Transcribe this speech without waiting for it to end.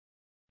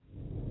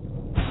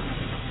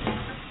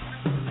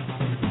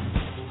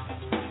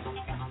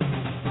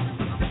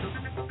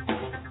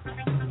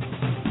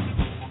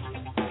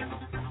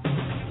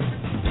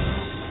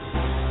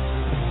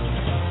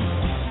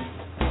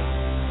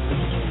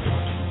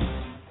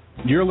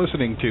You're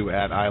listening to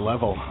At Eye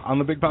Level on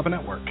the Big Papa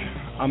Network.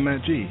 I'm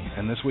Matt G,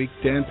 and this week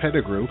Dan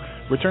Pettigrew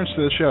returns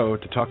to the show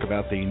to talk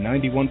about the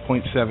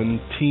 91.7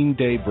 Teen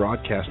Day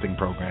Broadcasting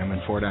Program in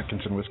Fort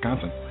Atkinson,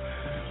 Wisconsin.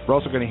 We're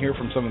also going to hear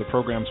from some of the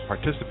program's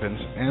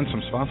participants and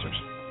some sponsors.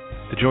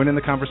 To join in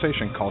the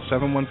conversation, call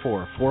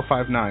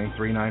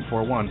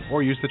 714-459-3941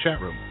 or use the chat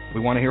room.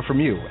 We want to hear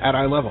from you at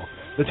Eye Level,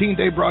 the Teen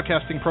Day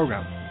Broadcasting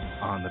Program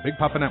on the Big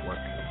Papa Network.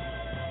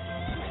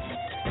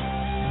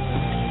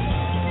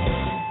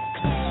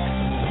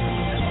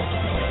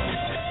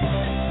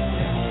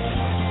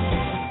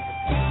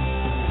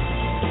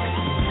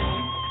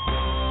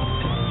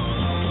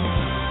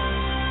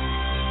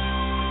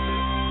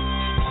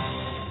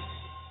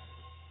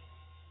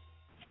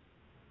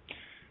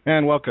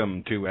 And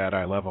welcome to At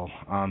Eye Level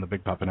on the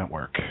Big Papa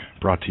Network,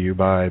 brought to you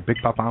by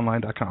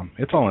BigPapaOnline.com.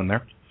 It's all in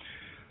there.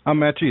 I'm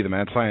Matt G, the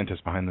mad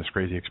scientist behind this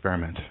crazy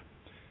experiment.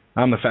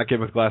 I'm the fat kid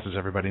with glasses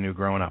everybody knew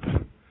growing up.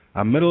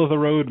 A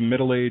middle-of-the-road,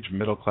 middle-aged,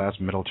 middle-class,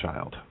 middle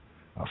child.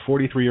 A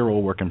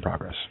 43-year-old work in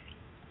progress.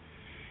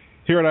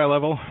 Here at Eye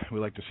Level, we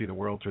like to see the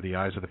world through the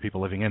eyes of the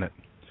people living in it.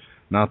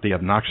 Not the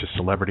obnoxious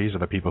celebrities or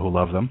the people who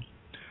love them.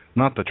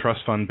 Not the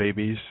trust fund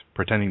babies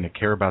pretending to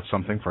care about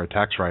something for a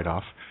tax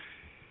write-off.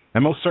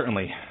 And most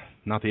certainly,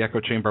 not the echo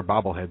chamber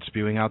bobbleheads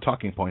spewing out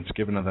talking points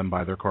given to them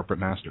by their corporate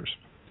masters.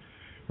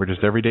 We're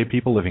just everyday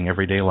people living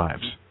everyday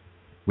lives.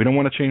 We don't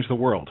want to change the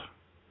world.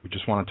 We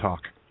just want to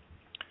talk.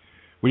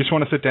 We just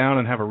want to sit down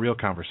and have a real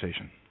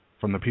conversation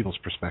from the people's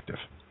perspective,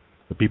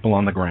 the people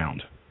on the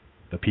ground,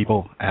 the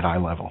people at eye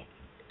level.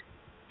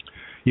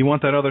 You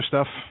want that other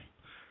stuff?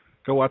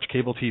 Go watch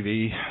cable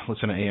TV,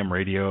 listen to AM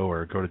radio,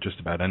 or go to just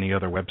about any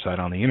other website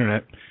on the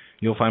internet.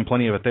 You'll find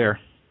plenty of it there,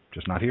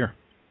 just not here.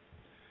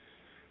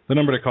 The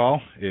number to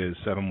call is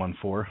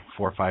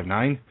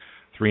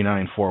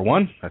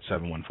 714-459-3941. That's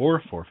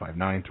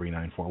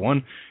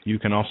 714-459-3941. You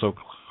can also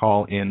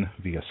call in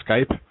via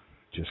Skype.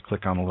 Just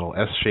click on the little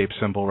S-shaped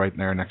symbol right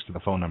there next to the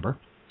phone number.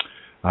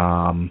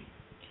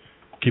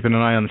 Keeping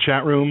an eye on the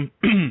chat room.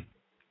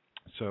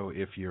 So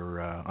if you're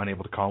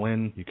unable to call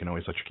in, you can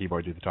always let your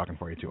keyboard do the talking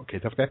for you too. Okay,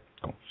 tough guy?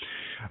 Cool.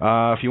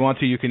 If you want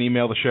to, you can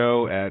email the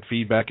show at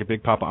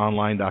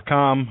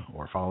feedback@bigpapaonline.com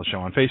or follow the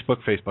show on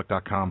Facebook,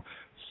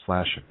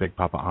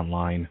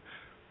 facebook.com/BigPapaOnline,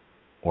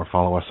 or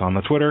follow us on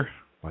the Twitter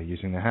by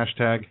using the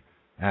hashtag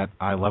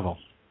 @EyeLevel.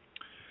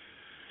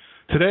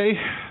 Today,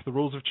 the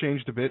rules have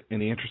changed a bit in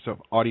the interest of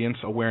audience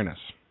awareness.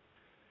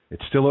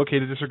 It's still okay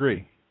to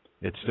disagree.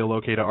 It's still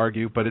okay to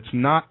argue, but it's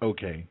not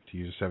okay to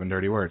use 7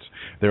 dirty words.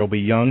 There will be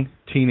young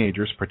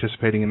teenagers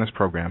participating in this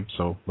program,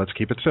 so let's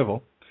keep it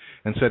civil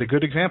and set a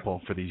good example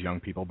for these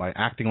young people by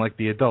acting like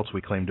the adults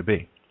we claim to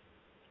be.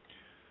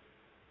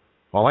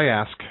 All I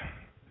ask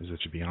is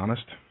that you be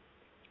honest,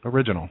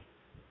 original,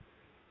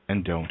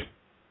 and don't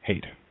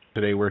hate.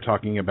 Today we're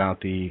talking about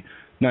the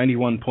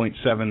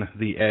 91.7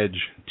 The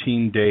Edge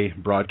Teen Day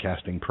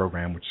Broadcasting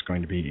Program, which is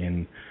going to be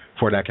in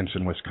Fort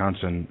Atkinson,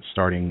 Wisconsin,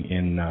 starting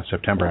in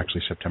September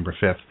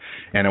 5th.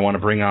 And I want to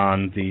bring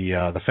on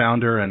the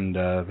founder and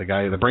the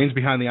guy, the brains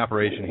behind the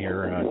operation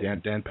here,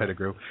 Dan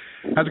Pettigrew.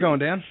 How's it going,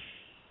 Dan?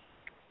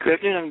 Good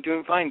afternoon. I'm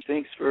doing fine.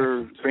 Thanks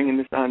for bringing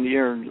this on the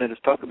air and let us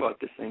talk about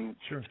this thing.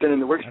 Sure. It's been in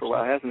the works for a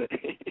while, hasn't it?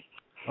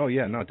 Oh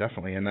yeah, no,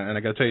 definitely, and I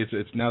got to tell you,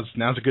 it's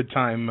now's a good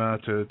time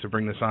to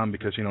bring this on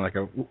because like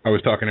I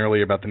was talking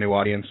earlier about the new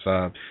audience,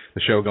 the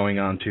show going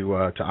on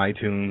to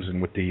iTunes,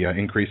 and with the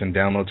increase in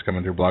downloads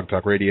coming through Blog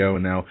Talk Radio,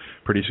 and now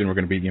pretty soon we're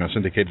going to be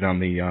syndicated on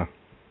the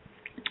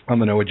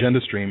No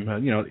Agenda stream.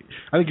 I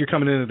think you're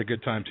coming in at a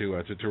good time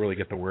to really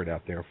get the word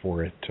out there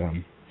for it.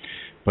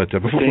 But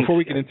before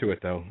we get into it,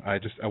 though, I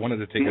wanted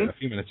to take a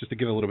few minutes just to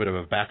give a little bit of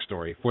a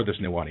backstory for this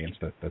new audience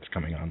that's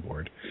coming on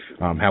board.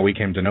 How we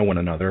came to know one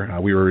another.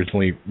 We were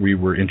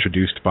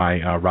introduced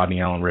by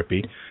Rodney Allen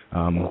Rippey.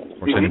 Of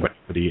course, anybody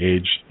over the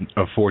age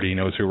of 40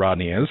 knows who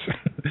Rodney is,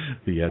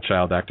 the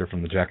child actor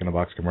from the Jack in the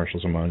Box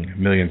commercials, among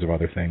millions of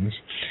other things.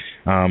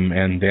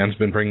 And Dan's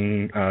been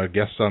bringing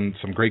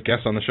some great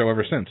guests on the show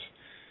ever since.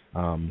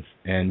 And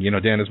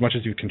Dan, as much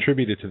as you've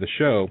contributed to the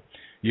show,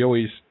 you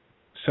always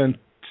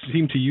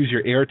seem to use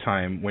your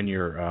airtime when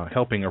you're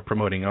helping or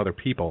promoting other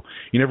people.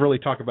 You never really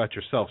talk about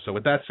yourself. So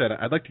with that said,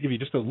 I'd like to give you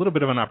just a little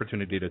bit of an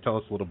opportunity to tell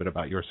us a little bit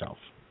about yourself.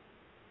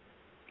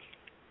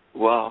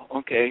 Wow.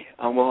 Okay.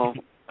 Well,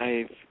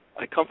 I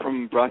come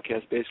from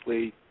broadcast,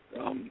 basically.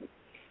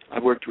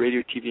 I've worked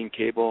radio, TV, and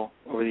cable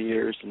over the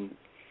years, and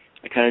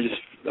I kind of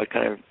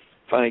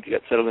finally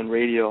got settled in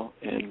radio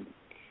and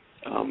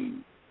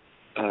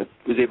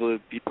was able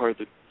to be part of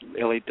the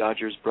LA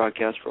Dodgers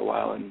broadcast for a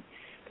while, and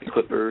the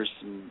Clippers,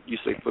 and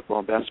used to like football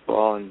and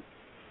basketball, and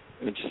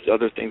just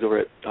other things over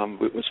at it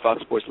was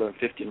Fox Sports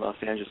 1150 in Los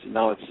Angeles, and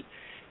now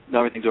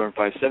everything's over in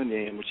 570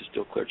 AM, which is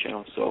still Clear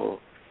Channel. So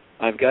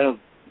I got a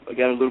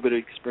little bit of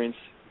experience,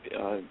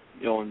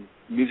 in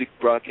music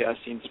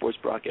broadcasting, sports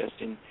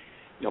broadcasting,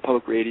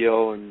 public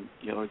radio, and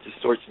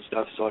just sorts and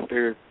stuff. So I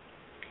figured,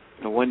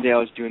 one day I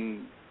was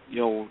doing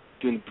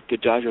the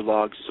Dodger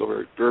logs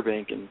over at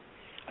Burbank, and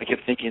I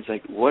kept thinking, it's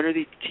like, what are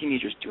the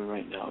teenagers doing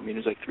right now? I mean,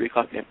 it was like 3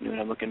 o'clock in the afternoon.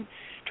 I'm trying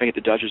to get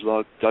the Dodger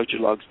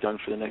logs done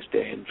for the next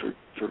day and for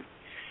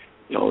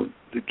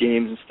the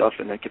games and stuff.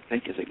 And I kept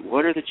thinking, it's like,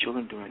 what are the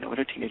children doing right now? What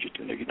are teenagers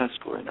doing? They're getting out of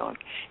school right now.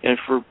 And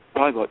for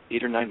probably about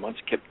 8 or 9 months,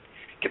 it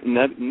kept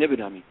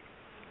nibbing on me.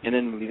 And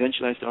then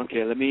eventually I said,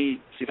 okay, let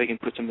me see if I can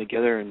put something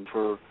together and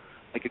for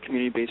like a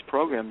community-based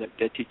program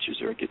that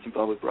teaches or gets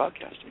involved with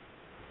broadcasting.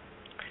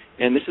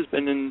 And this has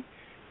been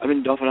I've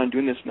been off and on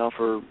doing this now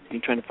for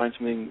trying to find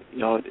something,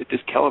 at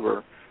this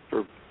caliber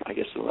for, I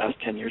guess, the last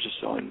 10 years or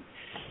so. And,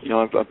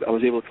 I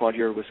was able to come out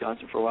here to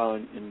Wisconsin for a while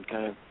and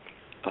kind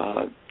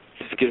of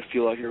just get a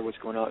feel out here what's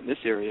going on in this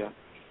area.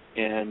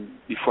 And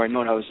before I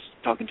know it, I was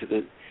talking to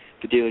the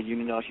Daily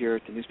Union out here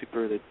at the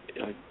newspaper,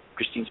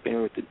 Christine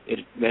Spamer with the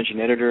managing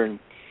editor, and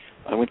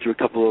I went through a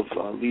couple of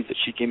leads that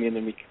she gave me, and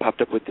then we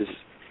popped up with this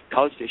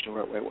college station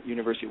over at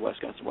University of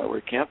Wisconsin White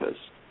Ward campus.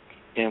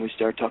 And we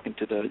started talking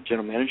to the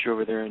general manager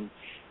over there, and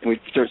we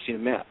started seeing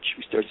a match.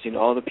 We started seeing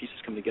all the pieces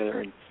come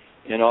together,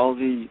 and all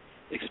the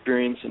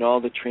experience and all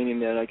the training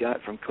that I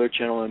got from Clear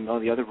Channel and all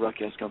the other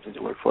broadcast companies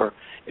I work for,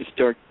 it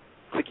started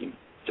clicking,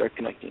 started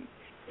connecting.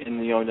 And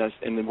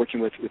and then working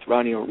with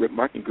Ronnie or Rip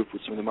Marketing Group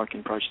with some of the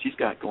marketing projects he's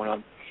got going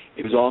on,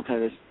 it was all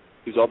kind of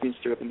it was all being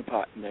stirred up in the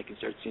pot, and I can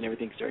start seeing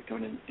everything start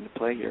coming into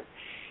play here.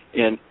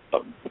 And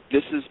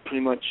this is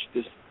pretty much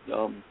this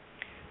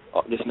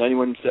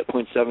 91.7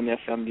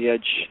 FM The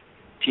Edge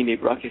Teen Day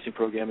Broadcasting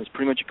Program is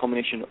pretty much a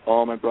culmination of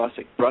all my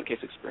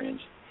broadcast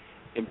experience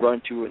and brought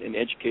into an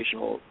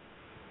educational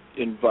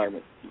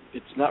environment.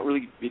 It's not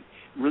really, it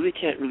really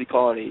can't really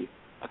call it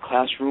a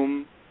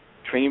classroom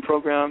training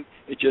program.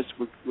 It just,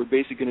 we're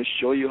basically going to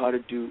show you how to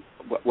do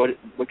what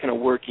kind of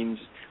workings,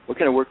 what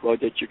kind of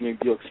workload that you're going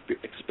to be able to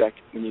expect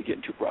when you get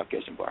into a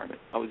broadcast environment.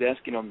 I was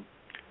asking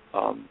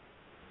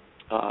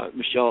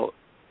Michelle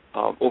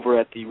over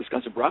at the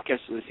Wisconsin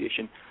Broadcast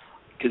Association,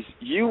 because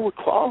you would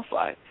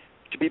qualify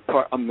to be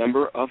a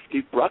member of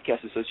the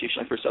Broadcast Association,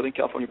 like for Southern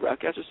California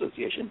Broadcast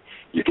Association.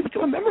 You can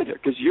become a member there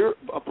because you're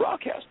a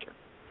broadcaster.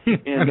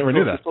 And I never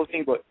knew that. This whole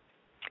thing about,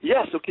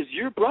 yeah, so because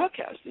you're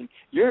broadcasting,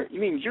 you're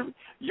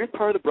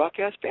part of the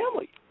broadcast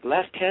family. The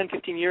last 10,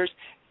 15 years,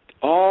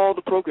 all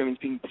the programming is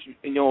being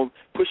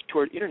pushed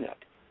toward internet.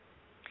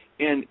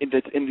 And in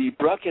the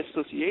broadcast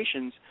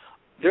associations,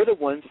 they're the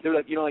ones. They're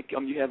like you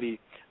have a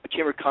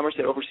chamber of commerce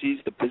that oversees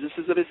the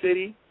businesses of a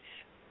city.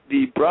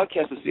 The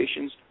broadcast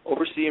associations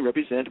oversee and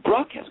represent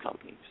broadcast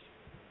companies.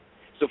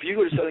 So if you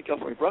go to Southern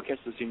California Broadcast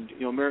Association,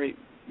 Mary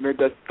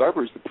Beth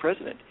Garber is the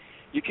president.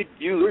 You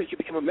literally could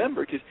become a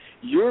member because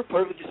you're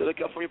part of the Southern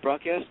California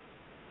broadcast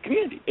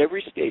community.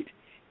 Every state,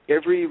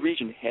 every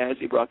region has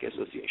a broadcast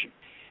association.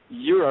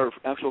 You're our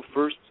actual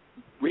first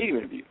radio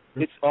interview.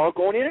 It's all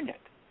going internet.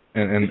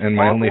 And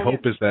my only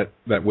hope is that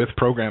with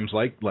programs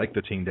like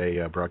the Teen Day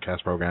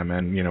broadcast program,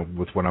 and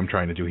with what I'm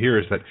trying to do here,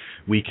 is that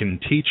we can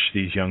teach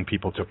these young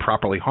people to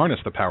properly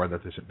harness the power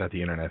that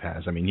the internet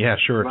has. I mean, yeah,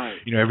 sure, right.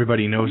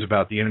 Everybody knows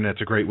about the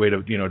internet's a great way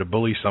to to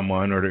bully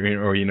someone or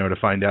to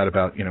find out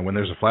about when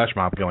there's a flash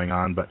mob going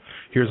on. But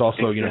here's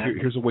also exactly.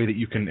 Here's a way that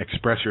you can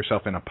express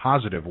yourself in a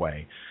positive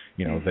way.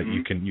 That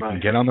you can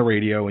right. get on the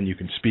radio and you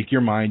can speak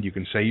your mind, you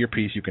can say your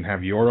piece, you can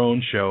have your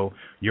own show,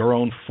 your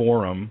own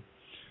forum.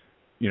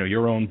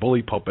 Your own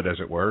bully pulpit, as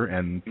it were,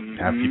 and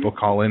have people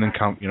call in and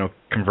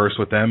converse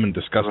with them and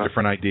discuss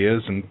different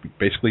ideas and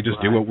basically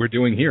just do what we're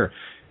doing here.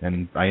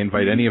 And I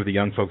invite any of the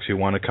young folks who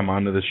want to come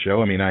on to this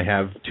show. I mean, I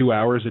have 2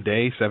 hours a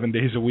day, 7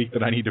 days a week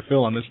that I need to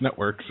fill on this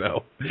network.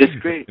 So that's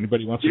great.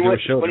 Anybody wants to do a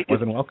show, they're more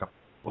than welcome.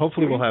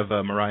 Hopefully we'll have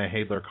Mariah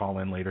Hadler call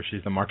in later.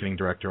 She's the marketing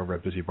director over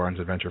at Busy Barnes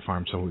Adventure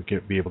Farm, so we'll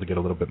be able to get a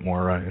little bit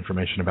more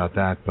information about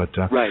that. But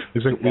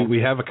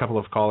we have a couple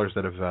of callers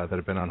that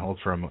have been on hold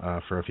for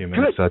a few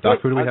minutes.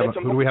 Doc, who do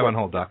we have on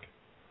hold, Doc?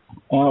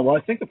 Well,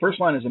 I think the first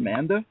line is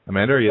Amanda.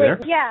 Amanda, are you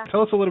there? Yeah.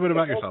 Tell us a little bit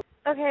about yourself.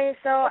 Okay,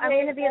 so I'm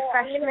going to be a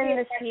freshman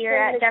this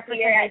year at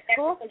Jefferson High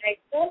School.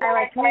 I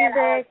like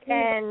music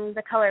and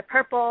the color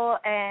purple,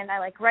 and I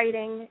like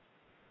writing.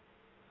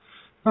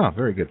 Oh,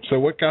 very good. So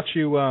what got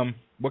you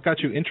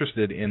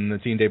interested in the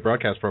Teen Day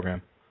broadcast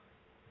program?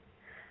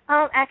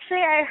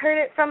 Actually, I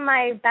heard it from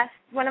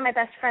one of my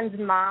best friend's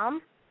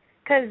mom,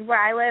 because where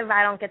I live,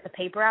 I don't get the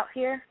paper out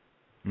here.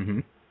 Mm-hmm.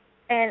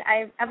 And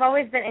I've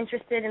always been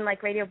interested in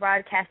radio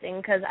broadcasting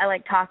because I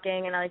like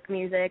talking and I like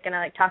music and I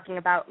like talking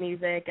about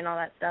music and all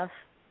that stuff.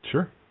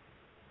 Sure.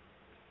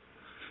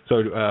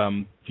 So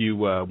do you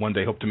one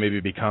day hope to maybe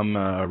become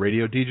a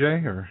radio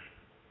DJ or?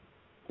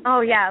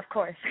 Oh yeah, of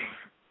course.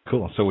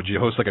 Cool. So would you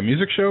host a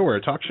music show or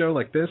a talk show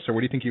like this, or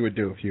what do you think you would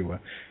do if you?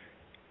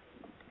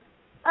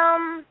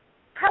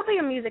 Probably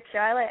a music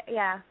show.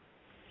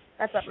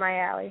 That's up my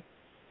alley.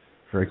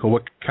 Very cool.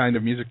 What kind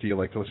of music do you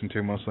like to listen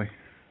to mostly?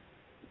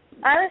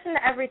 I listen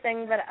to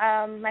everything, but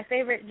my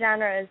favorite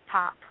genre is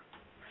pop.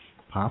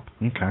 Pop?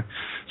 Okay.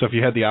 So if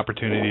you had the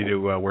opportunity to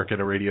work at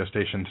a radio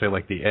station, say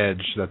like The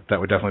Edge, that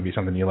would definitely be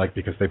something you like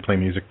because they play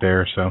music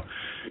there. So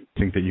I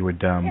think that you would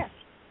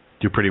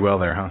do pretty well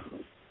there, huh?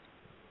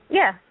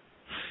 Yeah.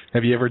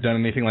 Have you ever done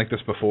anything like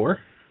this before?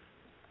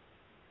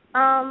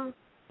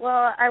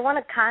 Well, I won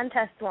a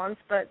contest once,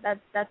 but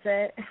that's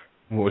it.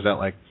 What was that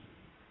like?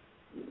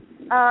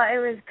 It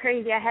was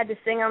crazy. I had to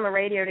sing on the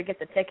radio to get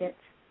the tickets.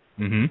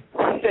 Mm-hmm.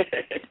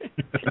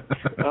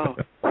 Oh.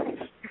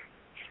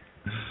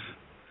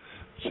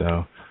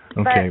 So,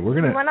 okay, but we're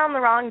gonna. I went on the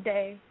wrong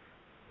day.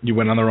 You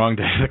went on the wrong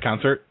day to the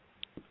concert?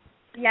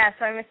 Yeah,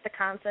 so I missed the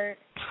concert.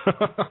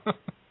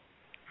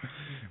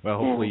 Well,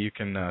 hopefully you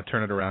can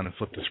turn it around and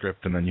flip the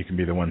script, and then you can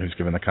be the one who's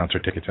giving the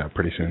concert tickets out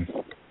pretty soon.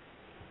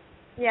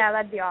 Yeah,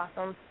 that'd be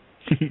awesome.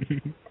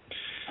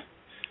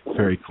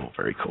 Very cool,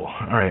 very cool.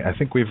 All right, I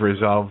think we've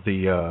resolved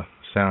the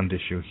sound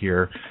issue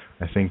here.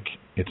 I think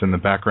it's in the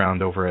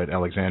background over at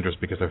Alexandra's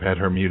because I've had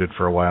her muted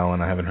for a while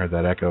and I haven't heard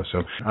that echo.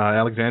 So,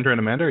 Alexandra and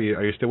Amanda, are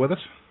you still with us?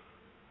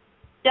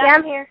 Yeah,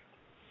 I'm here.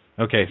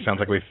 Okay, sounds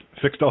like we've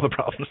fixed all the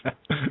problems.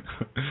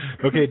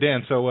 Okay,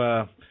 Dan. So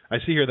I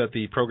see here that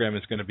the program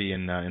is going to be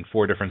in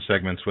 4 different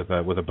segments with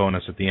a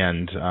bonus at the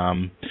end.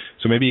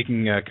 So maybe you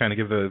can kind of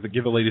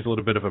give the ladies a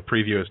little bit of a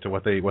preview as to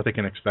what they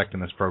can expect in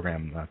this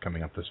program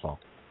coming up this fall.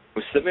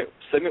 Well,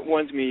 segment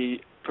 1's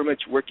me pretty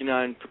much working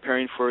on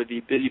preparing for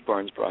the Busy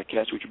Barnes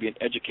broadcast, which will be an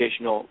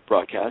educational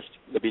broadcast.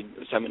 That'll be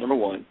assignment number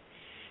 1.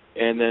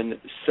 And then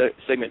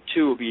segment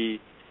 2 will be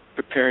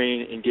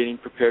preparing and getting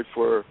prepared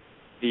for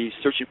the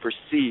Searching for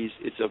C's.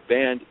 It's a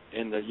band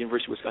in the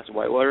University of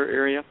Wisconsin-Whitewater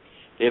area.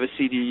 They have a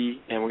CD,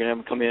 and we're going to have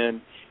them come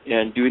in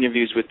and do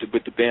interviews with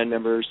the band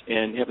members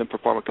and have them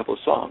perform a couple of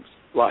songs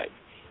live.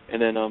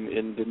 And then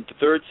the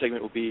third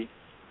segment will be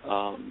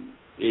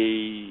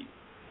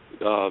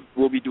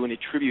we'll be doing a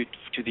tribute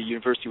to the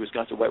University of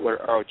Wisconsin-Whitewater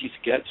ROTC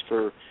cadets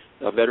for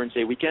Veterans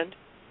Day weekend.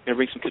 We're going to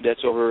bring some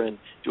cadets over and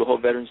do a whole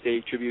Veterans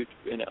Day tribute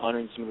and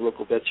honoring some of the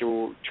local vets here.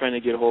 We're trying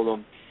to get a hold of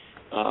them,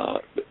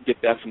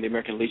 get back from the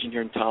American Legion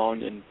here in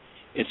town and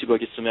see if we can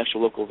get some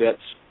actual local vets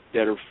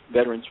that are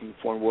veterans from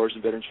foreign wars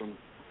and veterans from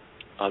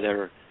that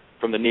are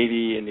from the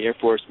Navy and the Air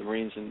Force, the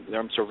Marines, and the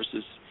Armed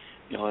Services,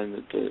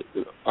 and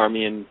the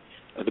Army and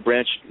the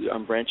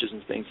branches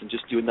and things, and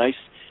just do a nice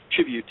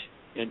tribute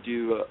and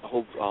do a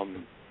whole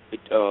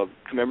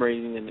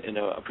commemorating and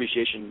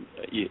appreciation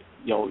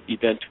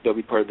event that'll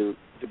be part of the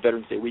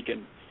Veterans Day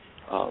weekend.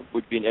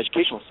 Would be an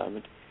educational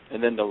assignment,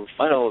 and then the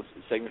final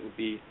segment would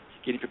be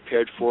getting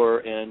prepared for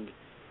and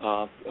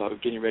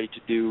getting ready to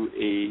do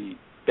a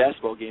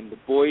basketball game. The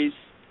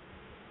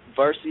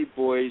varsity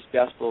boys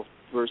basketball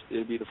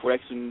it'll be the Fort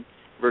Exton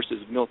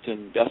versus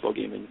Milton basketball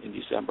game in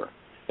December.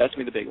 That's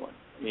going to be the big one.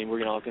 I mean, we're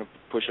going to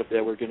push up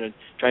there. We're going to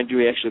try and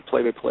do actually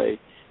play-by-play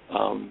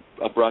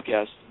a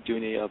broadcast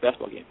doing a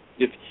basketball game.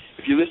 If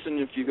you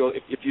listen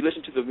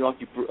to the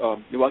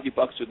Milwaukee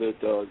Bucks or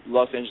the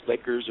Los Angeles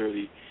Lakers or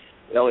the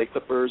LA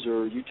Clippers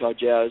or Utah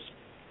Jazz,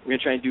 we're going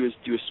to try and do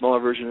a smaller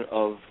version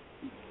of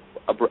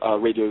a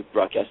radio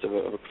broadcast of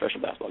a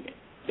professional basketball game.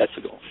 That's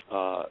the goal.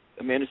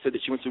 Amanda said that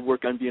she wants to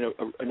work on being an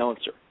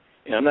announcer,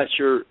 and I'm not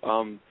sure.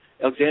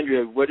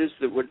 Alexandria, what is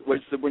one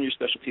of your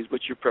specialties?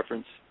 What's your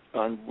preference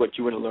on what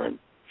you want to learn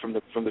from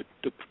the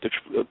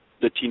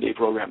Teen Day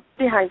program?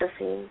 Behind the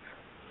scenes.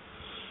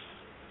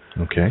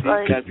 Okay.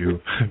 Could you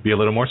be a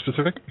little more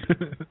specific?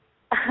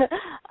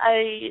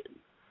 I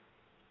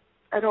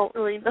don't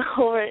really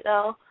know right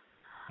now.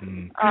 I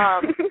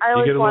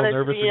you get a little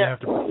nervous when you have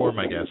to perform,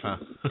 I guess, huh?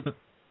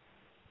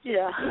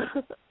 Yeah.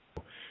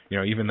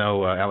 Even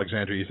though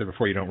Alexandra, you said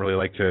before you don't really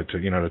like to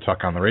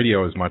talk on the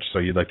radio as much, so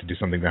you'd like to do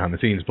something behind the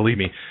scenes. Believe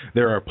me,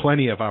 there are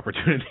plenty of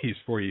opportunities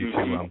for you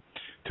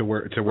to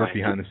work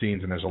behind the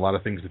scenes, and there's a lot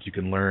of things that you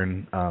can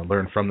learn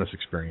from this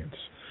experience.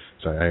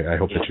 So I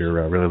hope that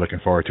you're really looking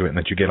forward to it and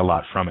that you get a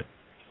lot from it.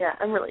 Yeah,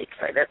 I'm really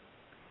excited.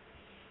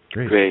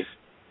 Great.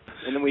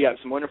 And then we have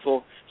some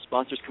wonderful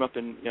sponsors come up,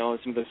 and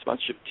some of the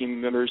sponsorship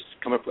team members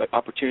come up with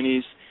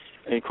opportunities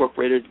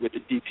incorporated with the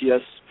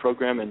DPS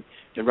program and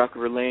Rock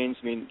River Lanes.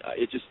 I mean,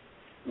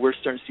 we're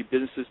starting to see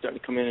businesses starting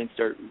to come in and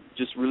start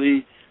just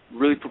really,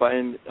 really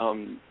providing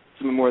some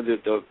more of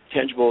the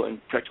tangible and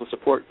practical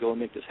support to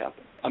make this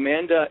happen.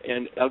 Amanda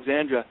and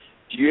Alexandra,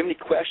 do you have any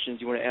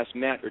questions you want to ask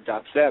Matt or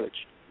Doc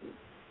Savage?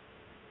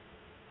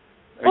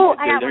 Are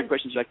there any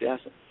questions you'd like to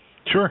ask them?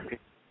 Sure.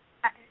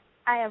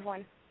 I have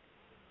one.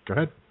 Go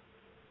ahead.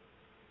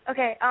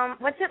 Okay,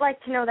 what's it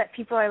like to know that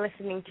people are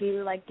listening to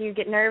you? Like, do you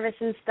get nervous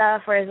and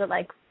stuff, or is it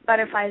like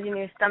butterflies in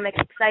your stomach,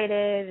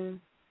 excited? And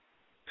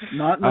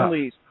not in the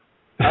least.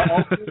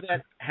 I'll say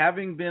that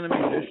having been a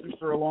musician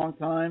for a long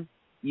time,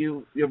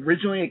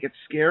 originally it gets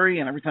scary,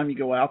 and every time you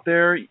go out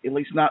there, at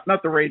least not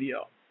the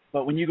radio,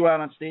 but when you go out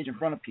on stage in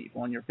front of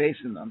people and you're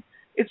facing them,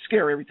 it's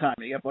scary every time.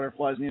 You got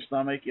butterflies in your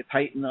stomach, you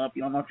tighten up,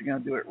 you don't know if you're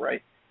going to do it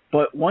right.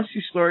 But once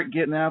you start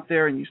getting out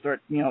there and you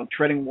start,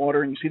 treading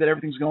water and you see that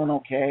everything's going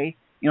okay,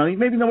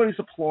 maybe nobody's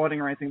applauding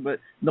or anything, but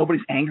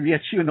nobody's angry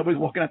at you and nobody's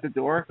walking out the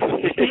door.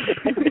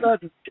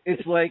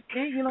 It's like,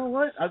 hey, you know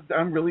what?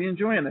 I'm really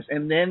enjoying this.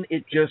 And then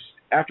it just,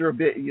 after a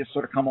bit, you just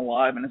sort of come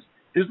alive, and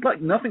there's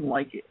like nothing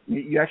like it.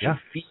 You actually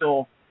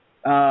feel,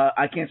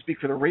 I can't speak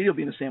for the radio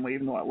being the same way,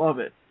 even though I love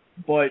it.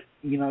 But,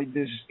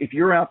 if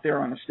you're out there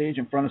on a stage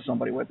in front of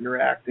somebody, whether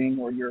you're acting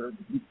or you're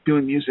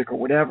doing music or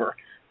whatever,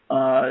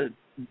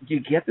 you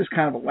get this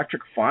kind of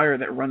electric fire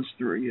that runs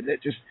through you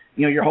that just,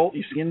 your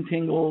skin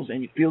tingles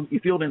and you feel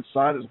it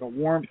inside. There's like a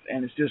warmth,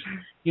 and it's just,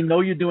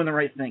 you're doing the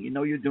right thing.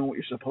 You're doing what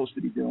you're supposed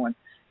to be doing.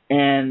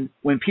 And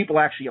when people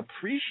actually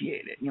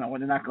appreciate it, when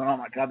they're not going, oh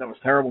my God, that was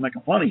terrible,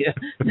 making fun of you,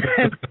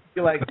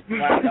 you're like,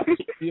 wow, that was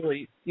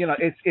really,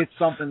 it's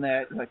something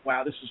that like,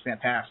 wow, this is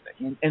fantastic,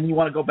 and you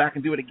want to go back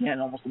and do it again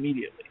almost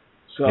immediately.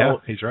 So yeah,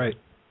 he's right.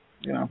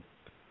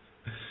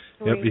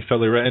 Yep, he's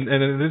totally right. And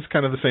it is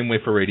kind of the same way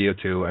for radio,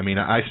 too. I mean,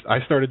 I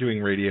started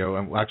doing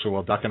radio.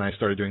 Duck and I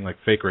started doing, like,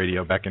 fake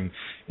radio back in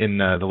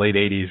the late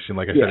 80s, and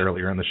like I said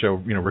earlier on the show,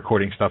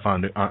 recording stuff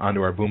onto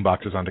our boom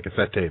boxes, onto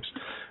cassette tapes.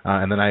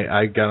 And then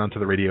I got onto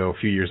the radio a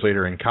few years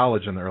later in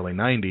college in the early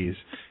 90s,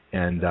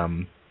 and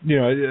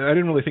I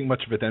didn't really think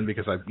much of it then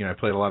because I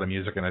played a lot of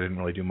music and I didn't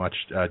really do much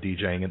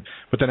DJing.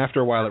 But then after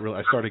a while,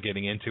 I started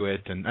getting into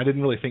it, and I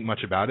didn't really think much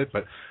about it.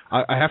 But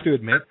I have to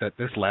admit that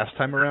this last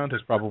time around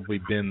has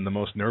probably been the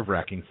most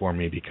nerve-wracking for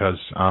me because,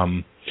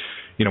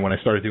 when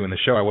I started doing the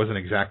show, I wasn't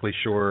exactly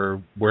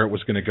sure where it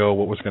was going to go,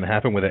 what was going to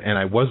happen with it, and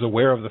I was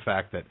aware of the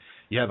fact that,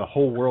 the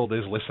whole world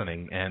is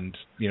listening, and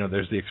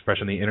there's the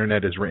expression, the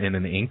internet is written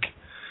in ink,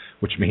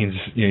 which means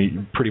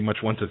pretty much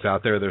once it's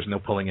out there, there's no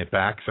pulling it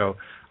back. So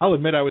I'll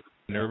admit I was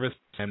nervous,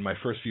 and my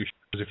first few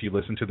shows, if you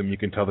listen to them, you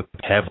can tell that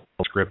they're heavily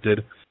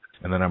scripted,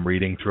 and then I'm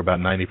reading through about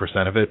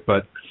 90% of it.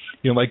 But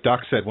like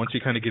Doc said, once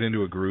you kind of get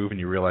into a groove and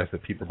you realize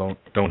that people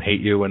don't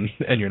hate you and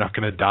you're not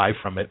going to die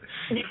from it,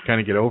 you kind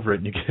of get over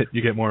it and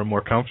you get more and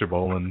more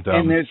comfortable. And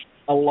there's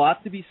a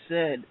lot to be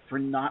said for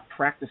not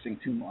practicing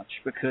too much,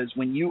 because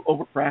when you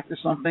over practice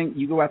something,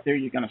 you go out there,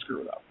 you're going to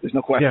screw it up. There's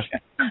no question.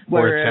 Yeah.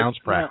 Whereas, or it sounds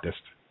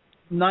practiced.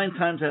 9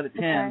 times out of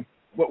 10.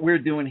 What we're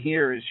doing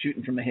here is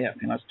shooting from the hip,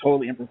 it's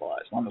totally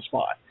improvised on the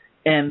spot.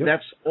 And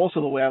that's also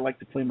the way I like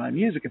to play my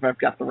music if I've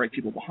got the right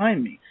people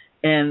behind me.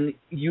 And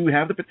you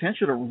have the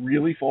potential to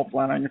really fall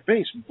flat on your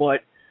face.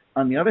 But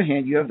on the other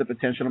hand, you have the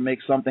potential to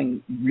make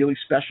something really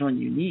special and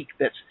unique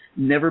that's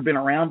never been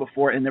around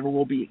before and never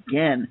will be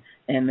again.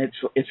 And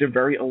it's a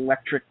very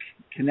electric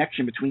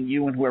connection between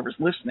you and whoever's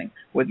listening,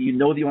 whether you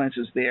know the audience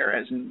is there,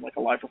 as in like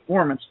a live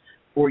performance,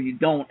 or you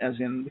don't, as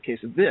in the case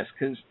of this,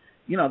 because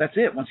that's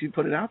it. Once you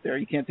put it out there,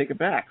 you can't take it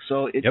back.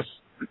 So it's,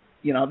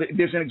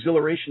 there's an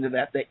exhilaration to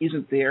that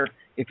isn't there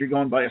if you're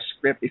going by a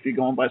script, if you're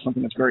going by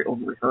something that's very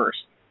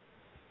over-rehearsed.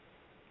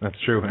 That's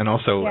true. And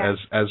also,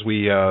 as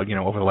we,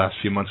 over the last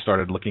few months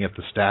started looking at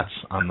the stats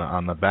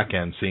on the back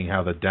end, seeing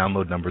how the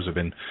download numbers have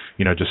been,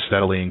 just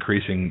steadily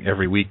increasing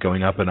every week,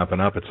 going up and up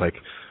and up, it's like,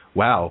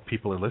 wow,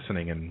 people are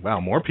listening, and wow,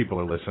 more people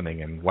are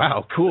listening, and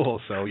wow,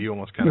 cool. So you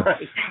almost kind of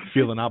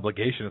feel an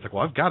obligation. It's like,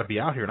 well, I've got to be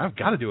out here, and I've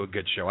got to do a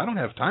good show. I don't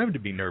have time to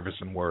be nervous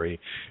and worry.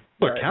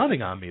 People are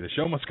counting on me. The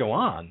show must go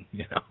on,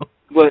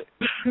 What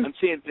I'm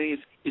saying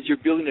is you're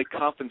building a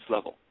confidence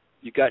level.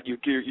 You're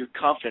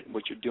confident in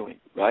what you're doing,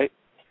 right?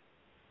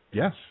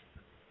 Yes.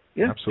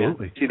 Yeah.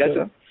 Absolutely. Yeah. See,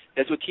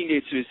 that's what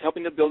teenagers do, is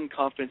helping them build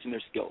confidence in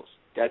their skills.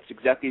 That's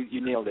exactly,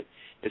 you nailed it.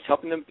 It's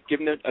helping them,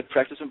 giving them a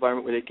practice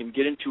environment where they can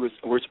get into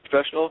where it's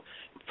professional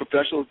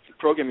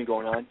programming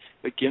going on,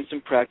 but give them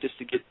some practice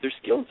to get their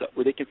skills up,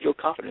 where they can feel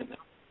confident in them.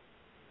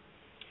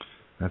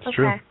 That's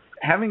true.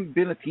 Having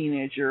been a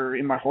teenager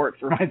in my heart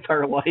for my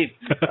entire life,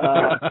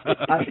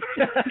 I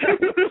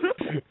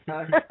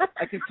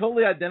can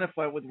totally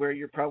identify with where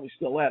you're probably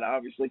still at,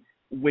 obviously,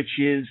 which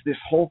is this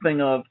whole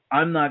thing of,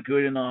 I'm not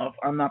good enough,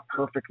 I'm not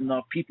perfect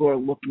enough, people are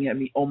looking at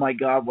me, oh my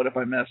God, what if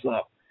I mess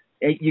up?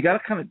 And you got to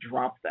kind of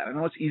drop that. I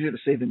know it's easier to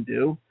say than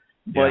do,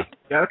 but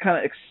you got to kind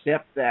of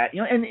accept that.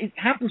 And it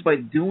happens by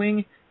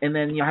doing and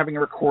then having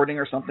a recording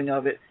or something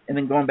of it and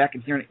then going back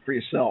and hearing it for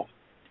yourself.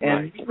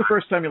 And the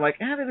first time you're like,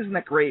 that isn't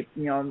that great.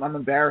 I'm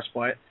embarrassed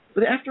by it.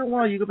 But after a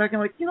while, you go back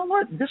and like, you know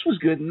what? This was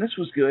good and this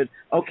was good.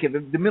 Okay,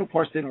 the middle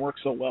parts didn't work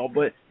so well,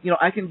 but,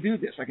 I can do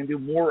this. I can do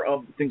more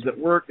of the things that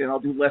worked, and I'll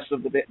do less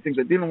of the things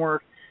that didn't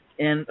work.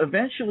 And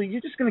eventually,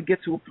 you're just going to get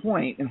to a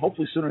point, and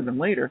hopefully sooner than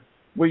later,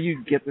 where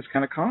you get this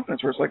kind of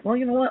confidence where it's like, well,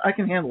 you know what? I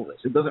can handle this.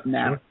 It doesn't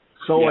matter.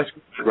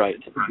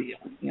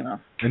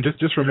 And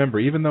just remember,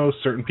 even though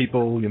certain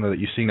people, that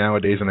you see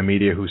nowadays in the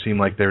media who seem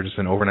like they're just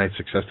an overnight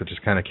success that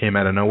just kind of came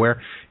out of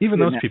nowhere, even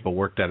those people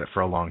worked at it for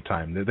a long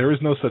time. There is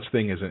no such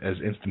thing as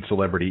instant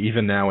celebrity,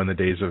 even now in the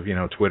days of,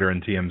 Twitter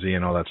and TMZ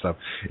and all that stuff.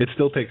 It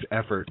still takes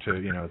effort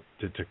to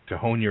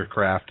hone your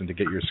craft and to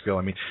get your skill.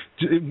 I mean,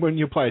 when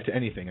you apply it to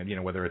anything,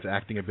 and whether it's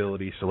acting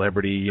ability,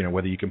 celebrity,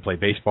 whether you can play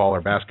baseball or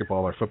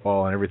basketball or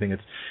football and everything,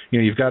 it's,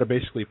 you've got to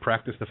basically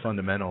practice the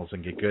fundamentals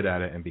and get good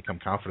at it and become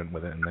confident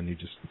with it, and then you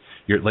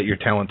let your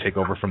talent take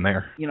over from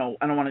there.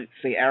 I don't want to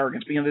say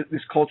arrogance, but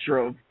this culture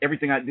of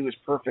everything I do is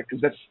perfect,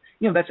 because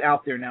that's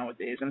out there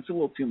nowadays, and it's a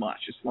little too much.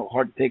 It's a little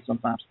hard to take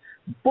sometimes.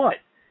 But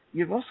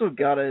you've also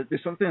got to,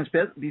 there's something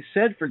that's be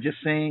said for just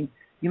saying,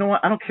 you know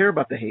what, I don't care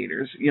about the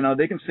haters.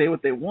 They can say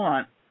what they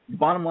want. The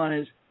bottom line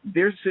is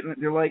they're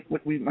like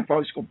what my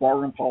father used to call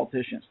barroom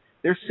politicians.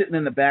 They're sitting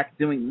in the back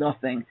doing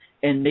nothing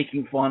and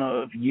making fun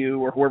of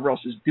you or whoever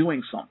else is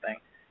doing something.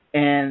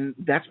 And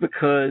that's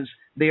because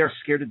they are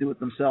scared to do it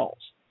themselves.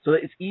 So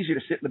it's easier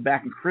to sit in the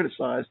back and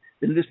criticize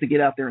than it is to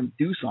get out there and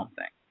do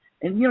something.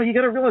 And, you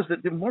got to realize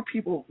that the more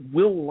people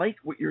will like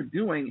what you're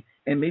doing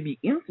and maybe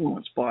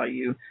influenced by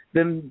you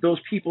than those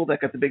people that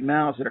got the big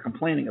mouths that are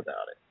complaining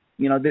about it.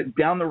 That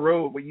down the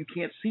road, what you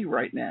can't see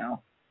right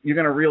now, you're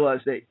going to realize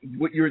that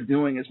what you're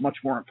doing is much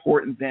more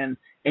important than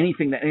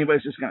anything that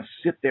anybody's just going to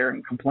sit there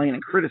and complain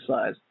and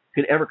criticize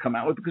could ever come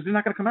out with, because they're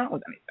not going to come out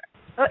with anything.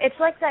 Oh, it's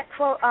like that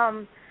quote,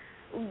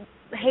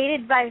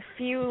 hated by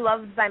few,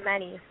 loved by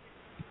many.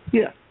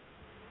 Yeah,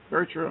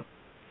 very true.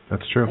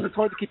 That's true. And it's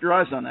hard to keep your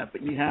eyes on that,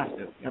 but you have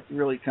to. You have to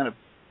really kind of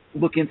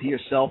look into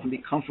yourself and be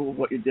comfortable with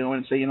what you're doing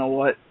and say, you know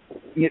what?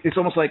 It's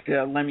almost like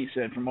Lemmy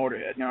said from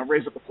Motorhead,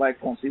 raise up the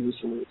flagpole and see who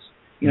salutes.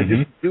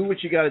 Just do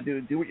what you got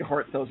to do what your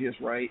heart tells you is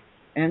right.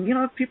 And,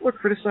 if people are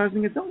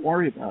criticizing it, don't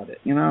worry about it,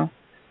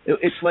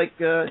 It's like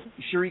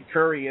Cherie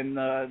Curry in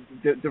the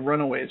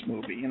Runaways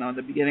movie, in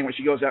the beginning when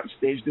she goes out on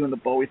stage doing the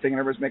Bowie thing and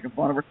everybody's making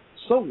fun of her.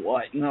 So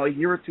what? A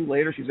year or two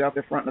later, she's out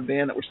there fronting a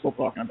band that we're still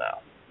talking about.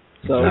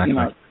 So,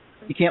 exactly.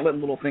 You can't let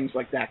little things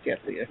like that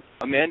get to you.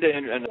 Amanda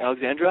and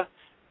Alexandra,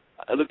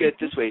 I look at it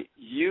this way.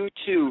 You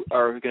two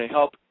are going to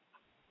help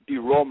be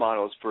role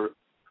models for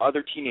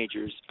other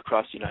teenagers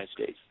across the United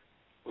States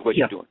with what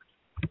you're doing.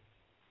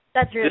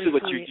 That's really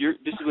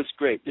This is what's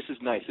great. This is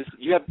nice.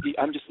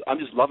 I'm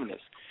just loving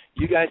this.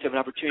 You guys have an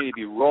opportunity to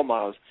be role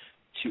models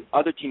to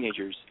other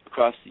teenagers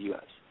across the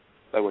U.S.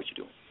 by what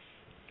you're doing.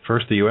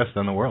 First the U.S.,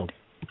 then the world.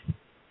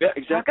 Yeah,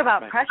 exactly. Talk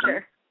about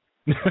pressure.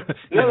 No.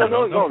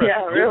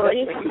 Yeah,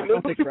 really.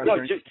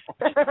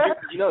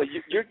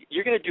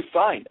 You're going to do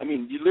fine. I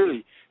mean, you're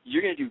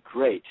going to do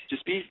great.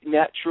 Just be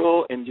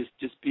natural and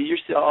just be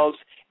yourselves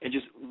and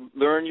just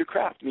learn your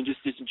craft. I mean, just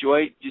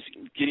enjoy just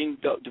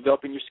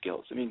developing your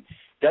skills. I mean,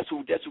 that's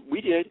what we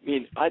did. I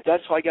mean,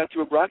 that's how I got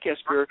through a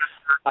broadcast career.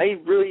 I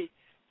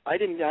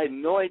had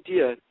no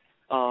idea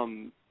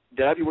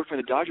that I'd be working for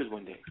the Dodgers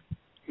one day.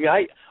 I mean,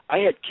 I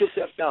had Kiss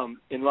FM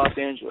in Los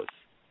Angeles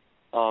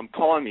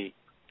calling me.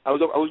 I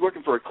was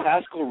working for a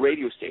classical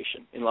radio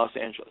station in Los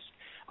Angeles.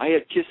 I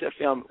had Kiss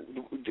FM,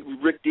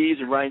 Rick Dees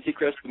and Ryan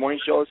Seacrest, the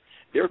morning shows.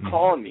 They were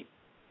calling me,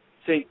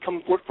 saying,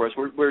 "Come work for us."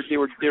 Where they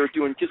were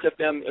doing Kiss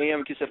FM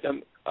AM, Kiss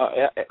FM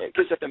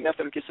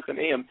FM, Kiss FM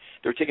AM.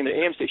 They were taking the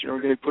AM station and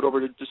were going to put over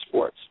to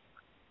sports.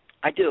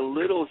 I did a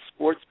little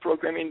sports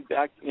programming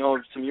back,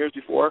 some years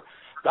before.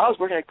 But I was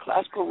working at a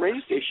classical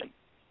radio station,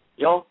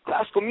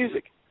 classical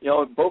music,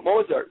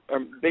 Mozart or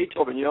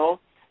Beethoven,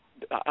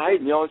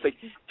 it's like,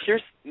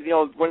 here's,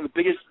 one of the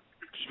biggest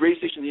radio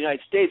stations in the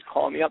United States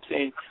calling me up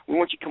saying, we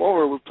want you to come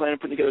over. We're planning on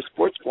putting together a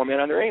sports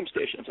format on their AM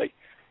station. It's like,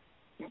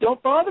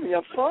 don't bother me.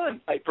 Have fun.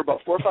 For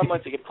about 4 or 5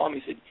 months, they kept calling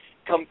me and said,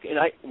 come. And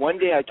one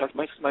day I talked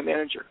to my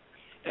manager,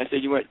 and I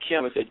said,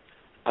 Kim, I said,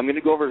 I'm going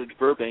to go over to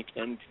Burbank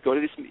and go to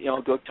this,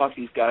 go talk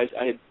to these guys.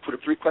 I had put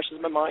 3 questions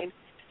in my mind.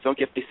 So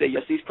if they say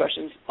yes to these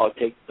questions, I'll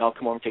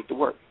come over and take the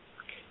work.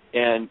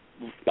 And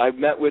I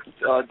met with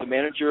the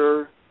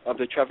manager of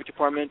the traffic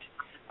department.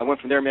 I went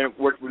from there, met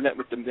with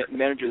the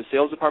manager of the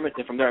sales department,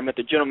 and from there I met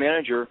the general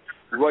manager,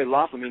 Roy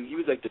Laughlin. I mean, he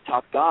was like the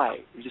top guy.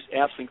 He was just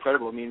absolutely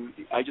incredible. I mean,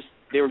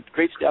 they were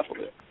great staff over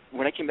there.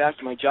 When I came back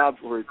to my job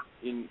over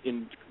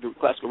in the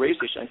classical radio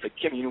station, I said,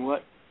 Kim, you know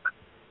what?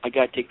 I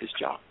got to take this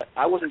job.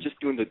 I wasn't just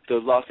doing the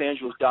Los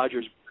Angeles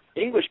Dodgers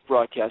English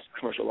broadcast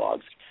commercial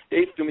logs.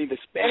 They filmed me the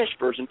Spanish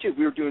version, too.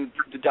 We were doing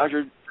the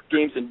Dodger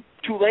games in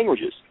 2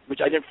 languages,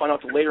 which I didn't find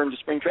out until later in the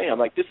spring training. I'm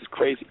like, this is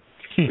crazy.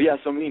 But yeah,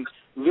 so I mean,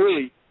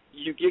 literally,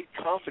 you get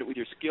confident with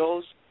your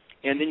skills,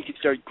 and then you can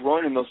start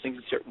growing in those things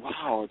and start,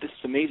 wow, this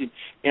is amazing.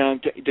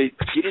 And to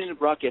get into the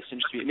broadcast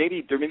industry,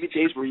 there may be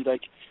days where you're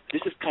like,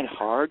 this is kind of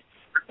hard,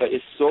 but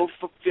it's so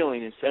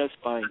fulfilling and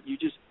satisfying.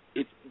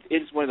 It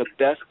is one of the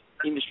best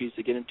industries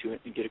to get into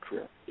it and get a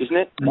career, isn't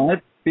it?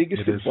 My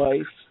biggest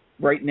advice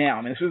right now,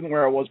 I mean, this isn't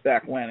where I was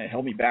back when. It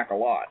held me back a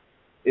lot,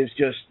 is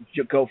just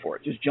go for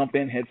it. Just jump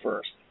in head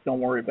first. Don't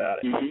worry about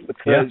it. Mm-hmm.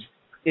 Because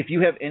if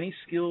you have any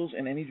skills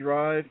and any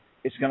drive,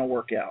 it's going to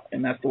work out.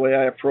 And that's the way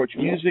I approach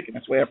music, and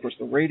that's the way I approach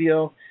the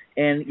radio.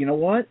 And you know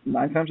what?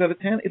 9 times out of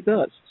 10, it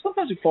does.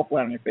 Sometimes you fall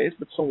flat on your face,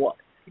 but so what?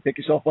 You pick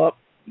yourself up,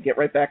 you get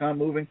right back on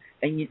moving.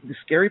 And the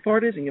scary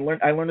part is,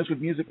 I learned this with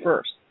music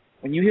first.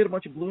 When you hit a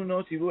bunch of blue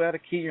notes, you go out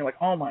of key, and you're like,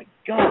 oh, my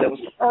God, that was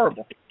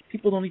horrible.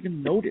 People don't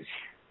even notice.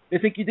 They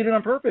think you did it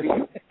on purpose.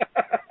 Like,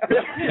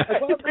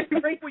 well, that's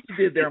great what you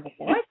did there. I'm like,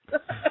 what?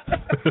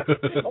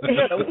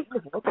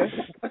 Okay.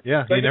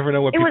 Yeah, you never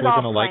know what people are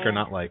going to like or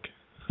not like.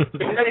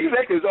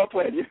 Exactly, it was all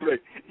planned.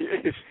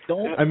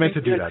 I meant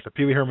to do that, the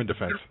Pee Wee Herman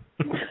defense.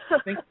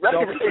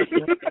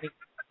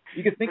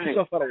 You can think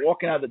yourself out of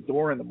walking out of the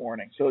door in the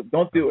morning, so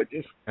don't do it.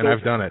 And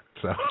I've done it,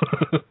 so.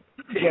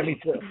 Yeah, me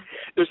too.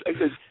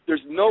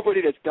 There's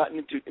nobody that's gotten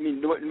into, I mean,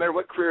 no matter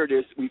what career it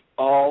is, we've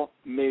all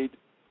made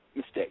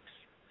mistakes.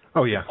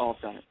 Oh, yeah. All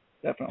done it.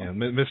 Definitely. Yeah,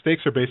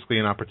 mistakes are basically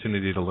an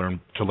opportunity to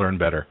learn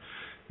better.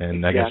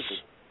 And I guess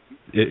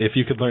if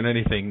you could learn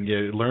anything,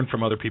 you learn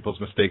from other people's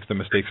mistakes, the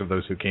mistakes of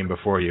those who came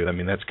before you. I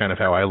mean, that's kind of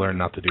how I learned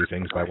not to do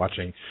things, by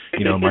watching,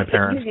 my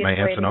parents, my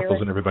aunts and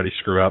uncles and everybody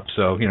screw up.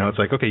 So, it's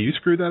like, okay, you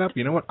screwed that up.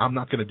 You know what? I'm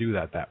not going to do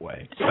that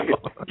way. So.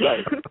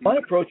 Right. My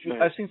approach is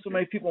I've seen so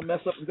many people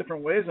mess up in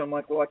different ways. I'm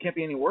like, well, I can't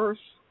be any worse.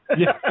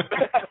 Yeah.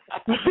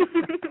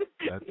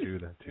 That too.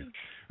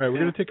 All right, we're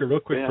going to take a real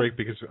quick break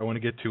because I want to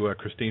get to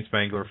Christine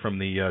Spangler from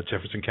the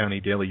Jefferson County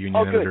Daily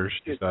Union editor.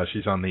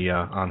 She's on the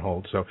on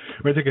hold. So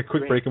we're going to take a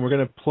quick break, and we're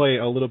going to play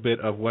a little bit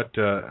of what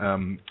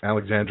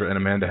Alexandra and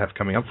Amanda have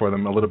coming up for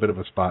them, a little bit of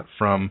a spot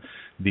from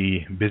the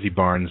Busy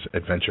Barnes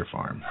Adventure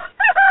Farm.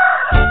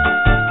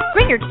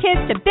 Bring your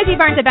kids to Busy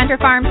Barnes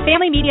Adventure Farm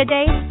Family Media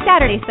Day,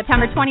 Saturday,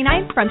 September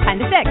 29th from 10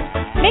 to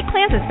 6. Make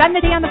plans to spend the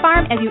day on the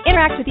farm as you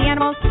interact with the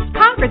animals,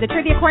 conquer the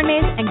trivia corn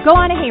maze, and go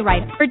on a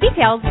hayride. For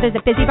details,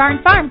 visit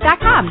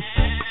busybarnsfarm.com.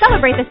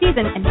 Celebrate the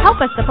season and help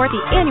us support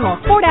the annual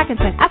Fort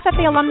Atkinson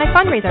SFA Alumni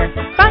Fundraiser,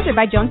 sponsored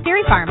by Jones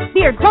Dairy Farm.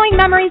 We are growing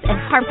memories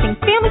and harvesting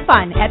family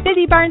fun at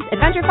Busy Barnes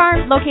Adventure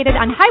Farm, located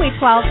on Highway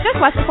 12,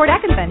 just west of Fort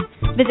Atkinson.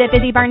 Visit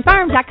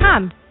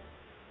busybarnsfarm.com.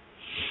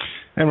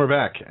 And we're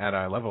back at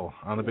Eye Level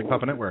on the Big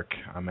Papa Network.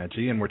 I'm Matt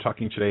G, and we're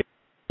talking today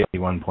at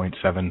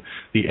 81.7,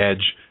 The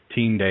Edge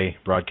Teen Day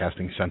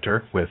Broadcasting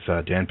Center with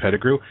Dan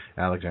Pettigrew,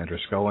 Alexandra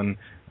Scullin,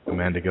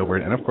 Amanda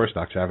Gilbert, and, of course,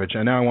 Doc Savage.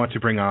 And now I want to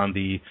bring on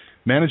the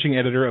managing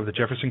editor of the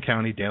Jefferson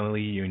County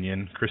Daily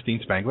Union, Christine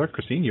Spangler.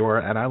 Christine, you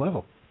are at Eye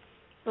Level.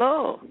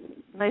 Hello.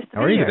 Nice to be here.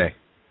 How are you today?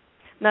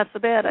 Not so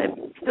bad.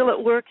 I'm still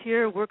at work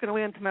here, working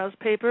away on tomorrow's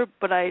paper,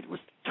 but I was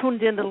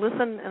tuned in to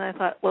listen, and I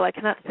thought, well, I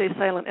cannot stay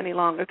silent any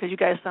longer because you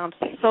guys sound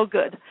so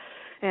good.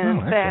 And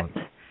in fact,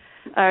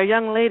 our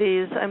young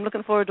ladies, I'm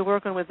looking forward to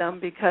working with them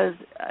because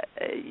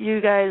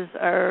you guys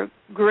are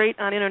great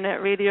on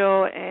internet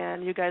radio,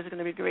 and you guys are going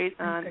to be great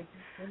on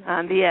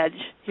the Edge.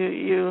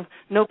 You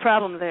no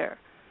problem there.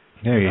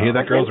 Yeah, you hear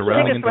that, girls? A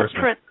rounding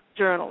endorsement. Print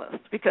journalist,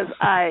 because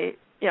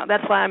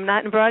that's why I'm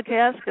not in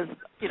broadcast, because,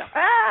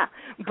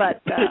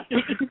 but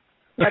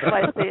that's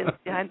why I stay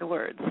behind the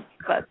words.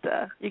 But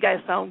you guys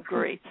sound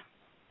great.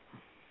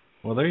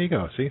 Well, there you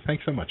go. See,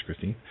 thanks so much,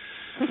 Christine.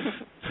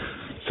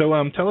 So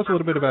tell us a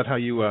little bit about how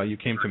you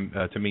came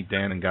to meet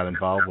Dan and got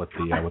involved with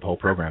the whole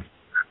program.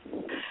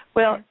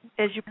 Well,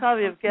 as you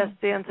probably have guessed,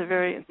 Dan's a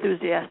very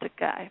enthusiastic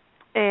guy.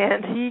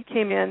 And he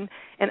came in,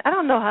 and I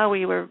don't know how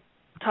we were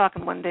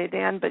talking one day,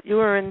 Dan, but you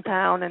were in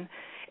town,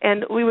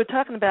 and we were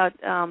talking about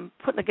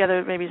putting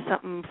together maybe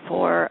something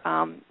for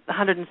the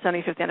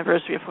 175th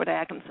anniversary of Fort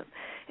Atkinson,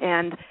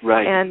 and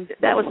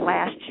that was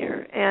last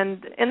year,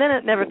 and then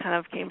it never kind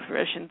of came to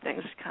fruition.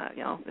 Things kind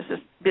of, it was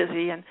just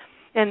busy, and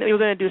we were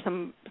going to do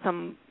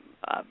some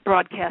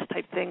broadcast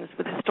type things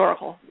with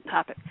historical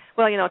topic.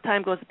 Well,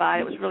 time goes by.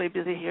 It was really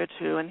busy here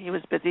too, and he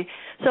was busy,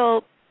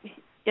 so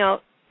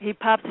he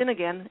pops in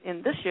again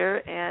in this year,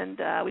 and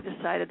we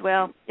decided,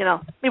 well,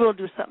 maybe we'll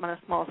do something on a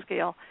small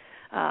scale,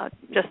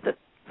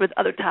 with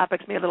other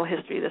topics, maybe a little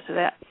history, this or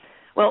that.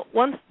 Well,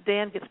 once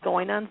Dan gets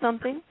going on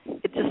something,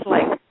 it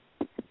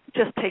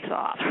just takes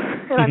off.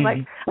 And I'm like,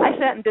 I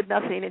sat and did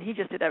nothing, and he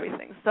just did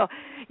everything. So,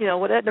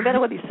 no matter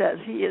what he says,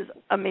 he is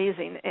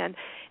amazing. And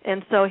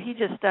so he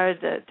just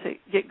started to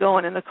get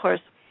going. And, of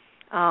course,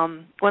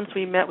 once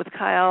we met with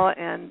Kyle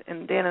and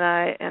Dan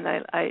and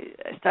I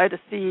started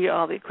to see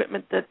all the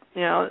equipment that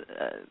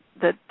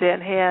that Dan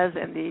has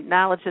and the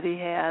knowledge that he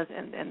has,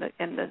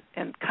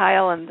 and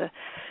Kyle and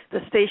the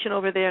station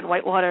over there in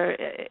Whitewater.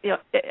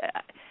 Like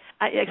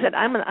I said,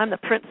 I'm the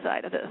print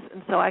side of this,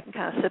 and so I can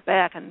kind of sit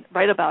back and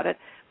write about it.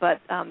 But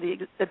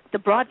the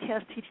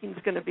broadcast teaching is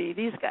going to be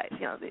these guys,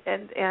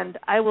 and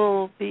I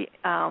will be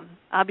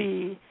I'll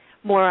be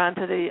more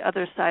onto the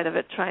other side of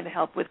it, trying to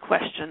help with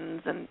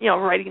questions and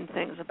writing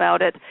things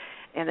about it,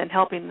 and then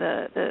helping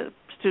the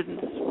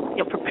students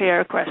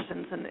prepare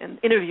questions and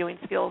interviewing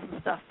skills and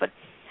stuff. But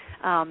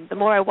the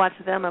more I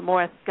watched them, the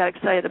more I got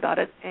excited about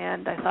it,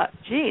 and I thought,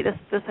 gee,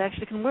 this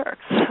actually can work.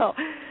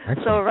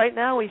 So right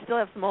now we still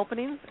have some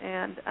openings,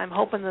 and I'm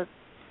hoping that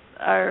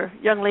our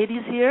young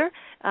ladies here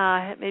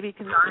maybe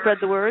can spread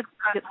the word,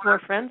 get some more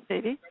friends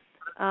maybe,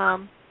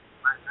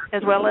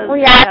 as well as... Oh,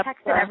 yeah, I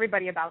texted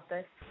everybody about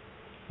this.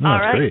 No, all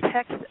right, great.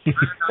 text.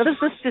 So this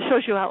just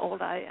shows you how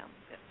old I am.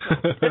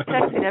 So just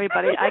texting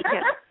everybody.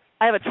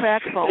 I have a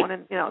track phone,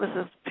 and this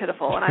is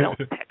pitiful, and I don't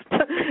text.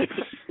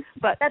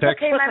 But that's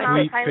text, okay. My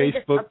mom tweet,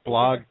 Facebook,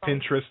 blog,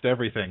 Pinterest,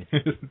 everything.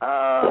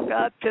 Oh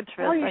God, Pinterest!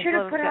 Oh, you should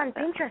have put it on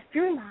Pinterest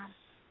too, Mom.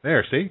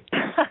 There, see?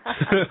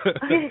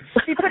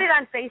 She put it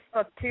on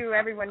Facebook too.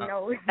 Everyone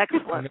knows.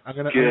 Excellent. I'm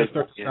gonna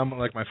start to sound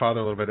like my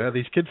father a little bit.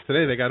 These kids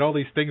today, they got all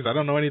these things I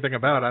don't know anything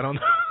about. I don't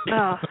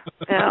know.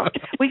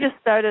 We just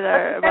started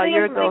about a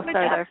year ago.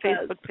 Started our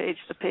Facebook page,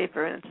 the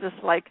paper, and it's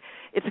just like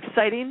it's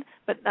exciting.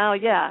 But now,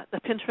 the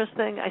Pinterest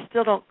thing, I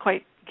still don't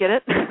quite get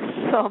it.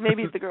 So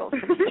maybe the girls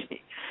can teach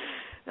me.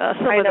 I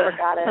never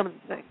got it. Some of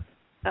the things.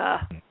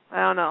 I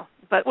don't know,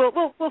 but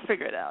we'll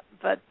figure it out.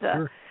 But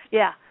sure.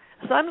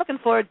 So I'm looking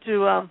forward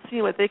to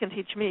seeing what they can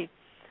teach me,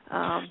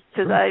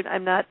 because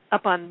I'm not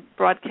up on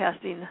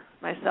broadcasting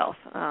myself.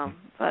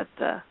 But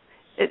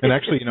And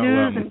actually,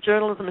 news and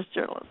journalism is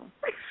journalism.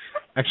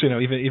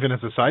 Actually, even as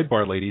a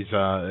sidebar, ladies,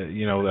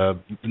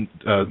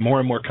 more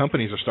and more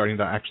companies are starting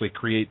to actually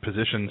create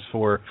positions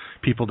for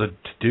people to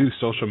do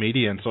social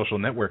media and social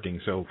networking.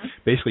 So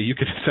basically, you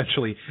could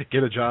essentially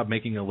get a job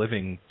making a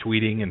living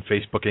tweeting and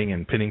Facebooking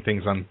and pinning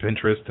things on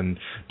Pinterest and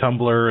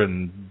Tumblr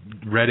and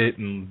Reddit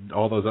and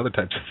all those other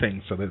types of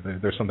things. So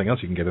there's something else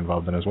you can get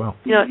involved in as well.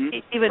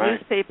 Even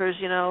newspapers,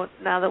 now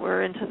that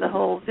we're into the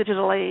whole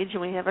digital age and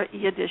we have our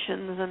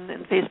e-editions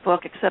and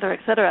Facebook, et cetera,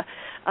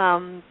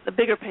 the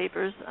bigger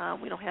papers,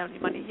 we don't have any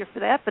money here for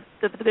that, but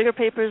the bigger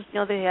papers,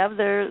 they have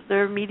their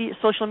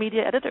social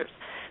media editors.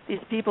 These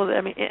people,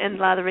 and a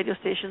lot of the radio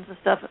stations and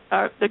stuff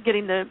they're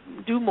getting to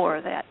do more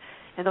of that,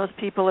 and those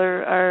people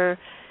are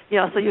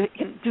so you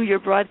can do your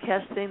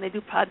broadcasting. They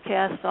do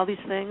podcasts, all these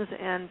things,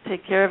 and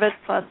take care of it.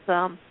 Plus,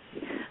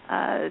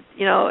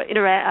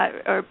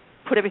 interact or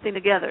put everything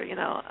together.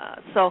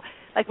 So.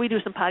 Like we do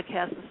some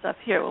podcasts and stuff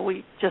here. Well,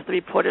 the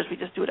reporters, we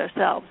just do it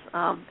ourselves,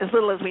 as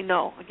little as we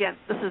know. Again,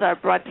 this is our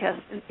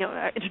broadcast,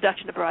 our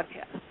introduction to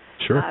broadcast.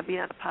 Sure. Being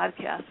on a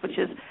podcast, which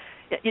is,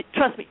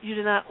 trust me, you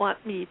do not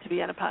want me to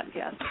be on a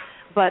podcast.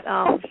 But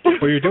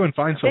well, you're doing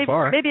fine so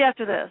far. Maybe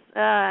after this,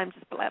 I'm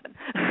just blabbing.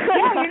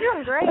 Yeah, you're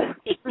doing great.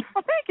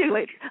 Well, thank you,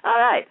 ladies. All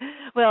right.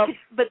 Well,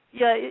 but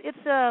yeah,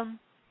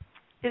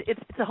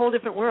 it's a whole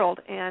different world,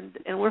 and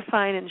we're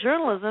finding in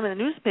journalism and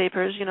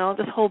newspapers,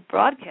 this whole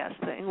broadcast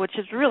thing, which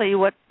is really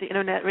what the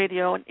internet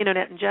radio and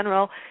internet in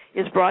general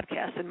is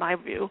broadcast, in my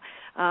view.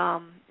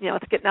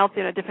 It's getting out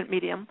there in a different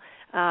medium,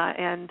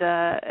 and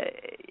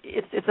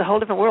it's a whole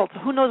different world. So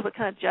who knows what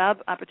kind of job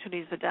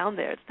opportunities are down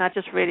there? It's not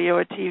just radio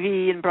or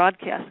TV and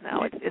broadcast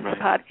now. It's the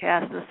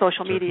podcast and the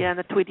social media and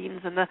the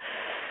tweetings and the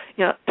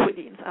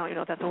tweetings. I don't even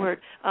know if that's a word.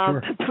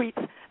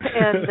 Tweets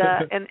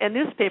and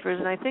newspapers.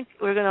 And I think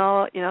we're going to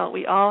all,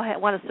 we all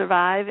want to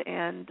survive,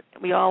 and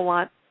we all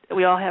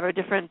have our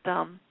different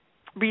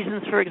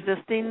reasons for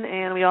existing,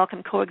 and we all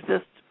can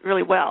coexist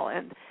really well.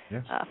 And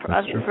for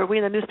us, for we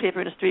in the newspaper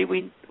industry,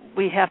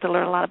 we have to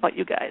learn a lot about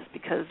you guys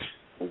because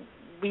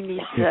we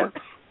need to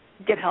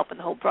get help in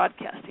the whole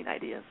broadcasting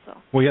ideas. So.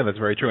 Well, yeah, that's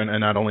very true, and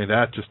not only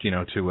that, just to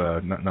not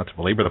to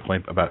belabor the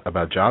point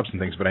about jobs and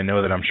things, but I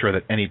know that I'm sure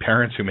that any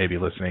parents who may be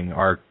listening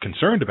are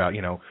concerned about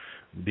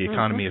the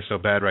economy is so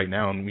bad right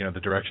now, and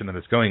the direction that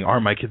it's going. Are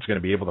my kids going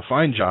to be able to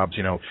find jobs?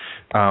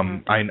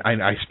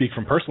 I speak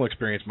from personal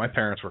experience. My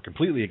parents were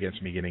completely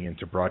against me getting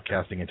into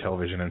broadcasting and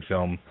television and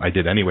film. I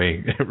did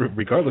anyway,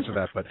 regardless of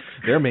that. But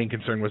their main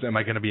concern was, am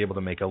I going to be able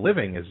to make a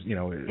living?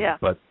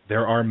 But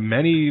there are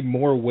many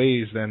more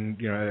ways than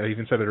I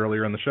even said it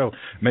earlier on the show.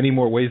 Many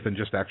more ways than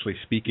just actually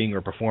speaking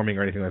or performing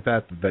or anything like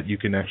that you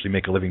can actually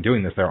make a living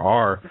doing this. There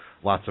are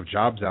lots of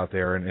jobs out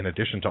there, in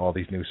addition to all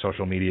these new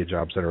social media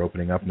jobs that are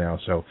opening up now.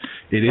 So.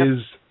 It is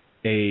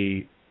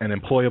an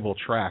employable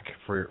track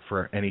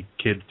for any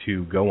kid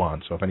to go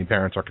on. So if any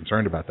parents are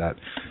concerned about that,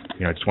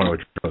 I just want to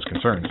address those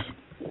concerns.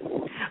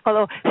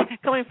 Although,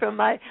 coming from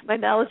my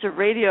knowledge of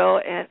radio,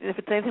 and if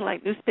it's anything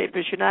like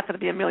newspapers, you're not going to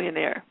be a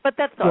millionaire. But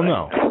that's all right.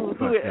 No.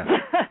 Who is? Yeah.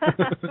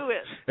 Who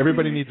is?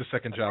 Everybody needs a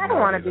second job. I don't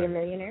want to be a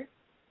millionaire.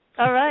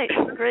 All right,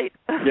 great.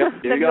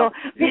 Yep, there you go.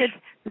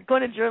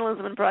 Going to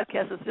journalism and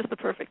broadcast is just the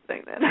perfect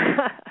thing then.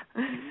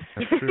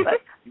 That's true.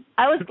 But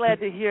I was glad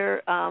to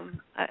hear.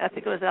 I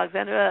think it was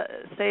Alexandra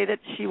say that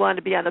she wanted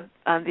to be on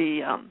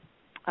the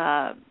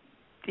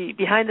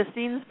behind the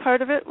scenes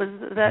part of it. Was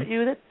that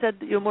you that said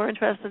that you were more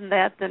interested in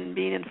that than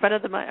being in front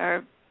of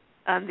or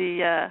on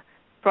the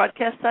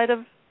broadcast side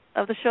of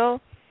the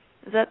show?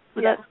 Is that?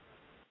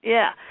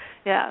 Yeah.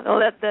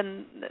 Well,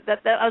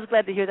 I was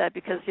glad to hear that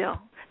because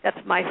that's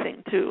my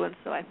thing too, and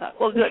so I thought,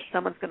 well, good.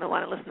 Someone's going to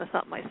want to listen to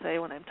something I say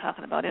when I'm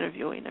talking about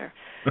interviewing or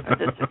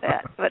this or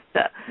that. But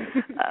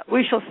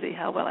we shall see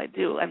how well I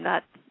do. I'm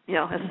not,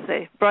 as I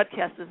say,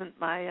 broadcast isn't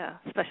my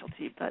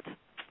specialty, but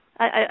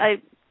I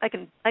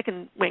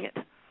can wing it.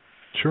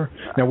 Sure.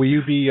 Now, will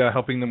you be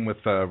helping them with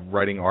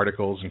writing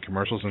articles and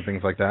commercials and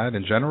things like that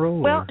in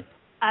general? Well,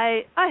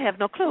 I have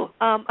no clue.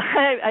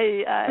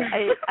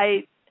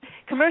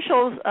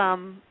 Commercials.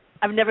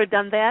 I've never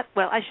done that.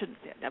 Well, I shouldn't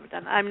say I've never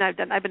done.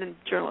 I've been in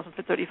journalism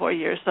for 34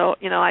 years, so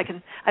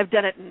I've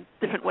done it in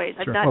different ways.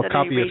 Sure. I've not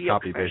done any radio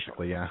copy is copy,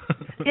 basically. Yeah.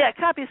 Yeah,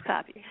 copy is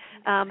copy.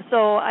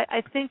 So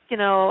I think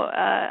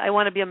I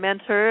want to be a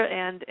mentor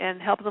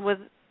and help them with,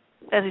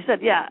 as you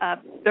said,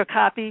 their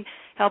copy.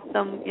 Help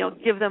them,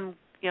 give them,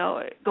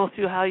 go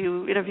through how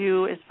you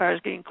interview as far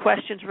as getting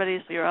questions ready,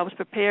 so you're always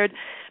prepared.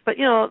 But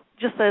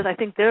just as I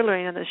think they're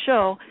learning on the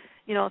show.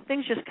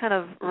 Things just kind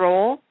of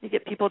roll. You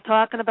get people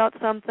talking about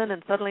something,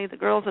 and suddenly the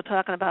girls are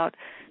talking about,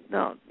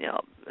 the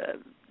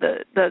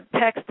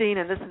texting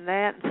and this and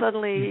that, and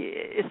suddenly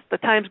it's the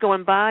time's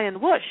going by,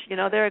 and whoosh,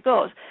 there it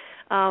goes.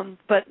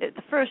 But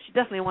at first, you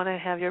definitely want to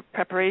have your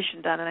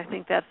preparation done, and I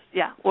think that's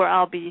where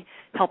I'll be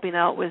helping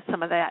out with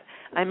some of that.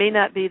 I may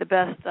not be the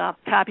best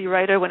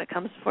copywriter when it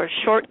comes for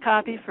short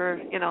copy for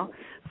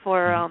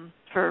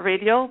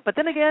radio, but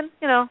then again,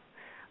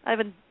 I've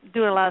been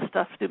doing a lot of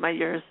stuff through my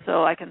years,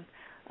 so I can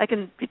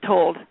be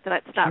told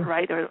that it's not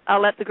right, or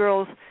I'll let the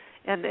girls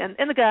and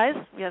the guys,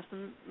 we have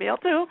some male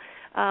too.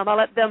 I'll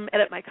let them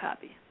edit my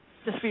copy.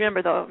 Just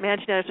remember, though,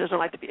 managing editors don't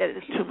like to be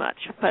edited too much,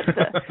 but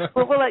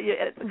we'll let you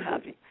edit the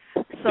copy.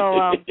 So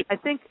I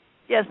think,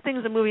 yes,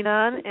 things are moving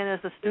on, and as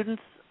the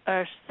students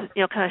are,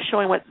 kind of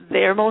showing what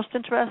they're most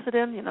interested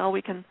in,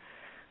 we can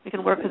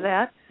work with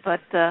that. But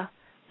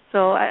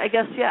so I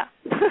guess, yeah,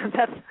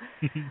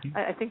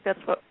 I think that's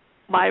what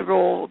my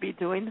role will be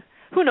doing.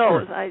 Who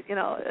knows? I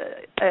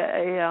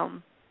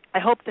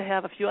hope to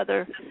have a few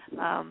other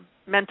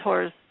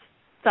mentors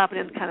stopping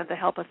in kind of to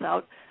help us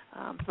out.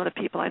 Some of the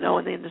people I know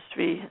in the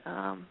industry.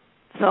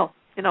 So,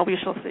 we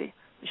shall see.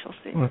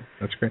 Well,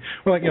 that's great.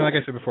 Well, like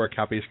I said before,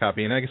 copy is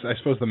copy, and I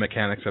suppose the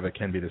mechanics of it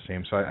can be the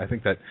same. So I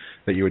think that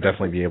you would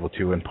definitely be able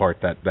to impart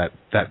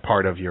that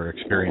part of your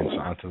experience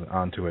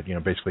onto it.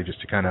 Basically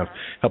just to kind of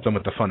help them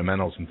with the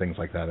fundamentals and things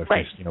like that of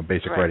right. just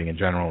basic writing in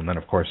general, and then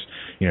of course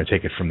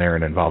take it from there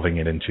and evolving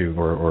it into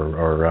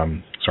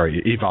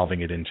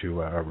evolving it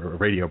into a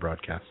radio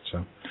broadcast. So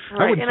right.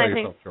 I wouldn't sell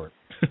yourself short.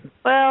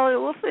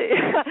 Well, we'll see.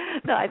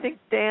 No, I think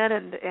Dan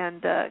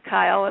and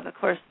Kyle, and of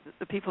course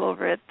the people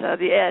over at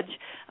the Edge,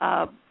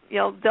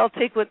 they'll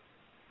take what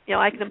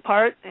I can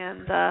impart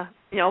and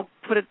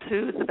put it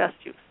to the best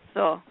use.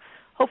 So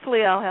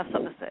hopefully I'll have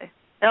something to say.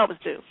 I always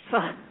do. So.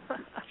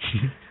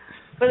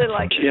 But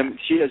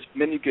she has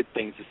many good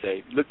things to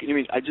say.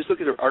 I just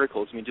look at her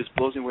articles. Just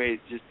blows me away.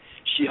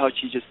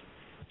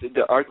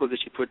 The articles that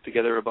she put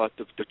together about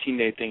the Teen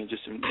Day thing is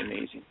just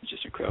amazing. It's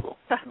just incredible.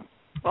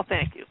 Well,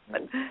 thank you.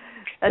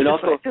 And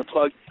also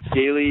plug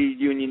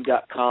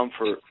dailyunion.com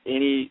for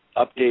any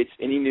updates,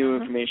 any new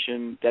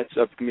information. That's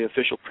going to be an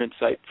official print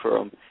site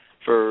for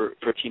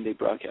Teen Day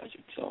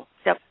broadcasting. So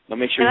yep. I'll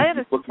make sure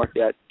you bookmark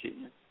that.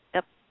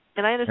 Yep.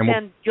 And I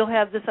understand you'll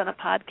have this on a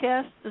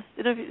podcast, this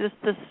interview,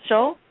 this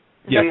show?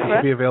 Yes,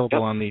 it'll be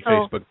available on the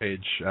Facebook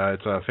page.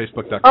 It's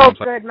facebook.com. Oh,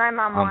 good. My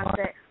mom wants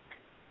it.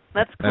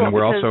 That's cool. And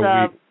we're also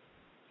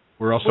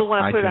we'll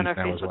want to put it on our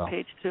now Facebook as well.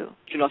 page, too.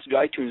 You can also do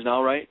iTunes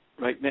now, right?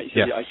 Right, Matt? You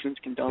said the iTunes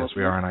can download. Yes,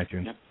 we are on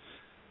iTunes. Yep.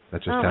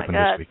 That just happened my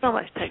God, this week. so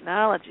much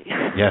technology.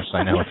 Yes,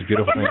 I know. It's a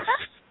beautiful thing.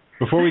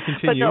 Before we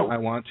continue, I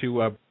want to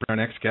bring our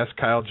next guest,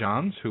 Kyle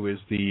Johns, who is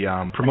the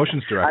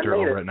promotions director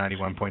over at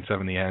 91.7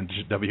 The Edge,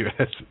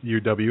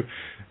 WSUW.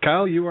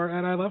 Kyle, you are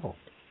at eye level.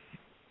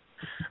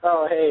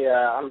 Oh, hey,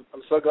 I'm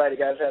so glad you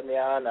guys had me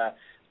on.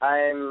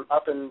 I'm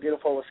up in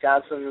beautiful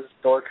Wisconsin's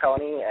Door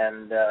County,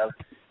 and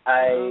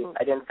I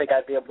didn't think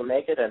I'd be able to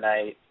make it, and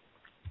I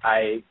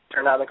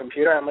turned on the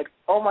computer, and I'm like,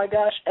 oh my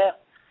gosh,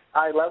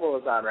 Eye Level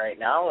is on right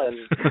now, and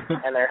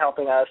and they're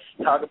helping us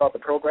talk about the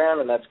program,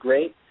 and that's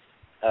great.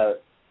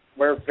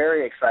 We're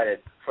very excited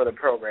for the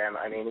program.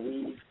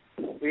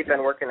 We've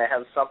been working to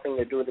have something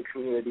to do with the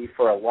community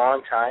for a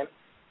long time,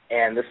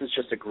 and this is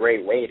just a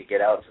great way to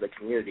get out to the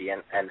community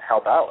and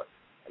help out.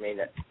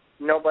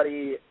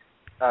 Nobody,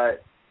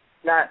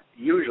 not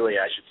usually,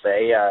 I should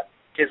say,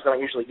 kids don't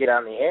usually get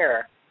on the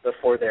air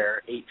before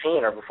they're 18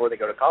 or before they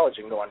go to college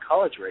and go on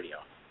college radio.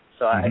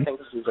 So I think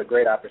this is a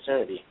great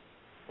opportunity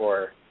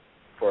for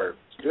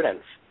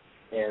students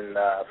in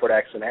Fort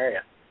Jackson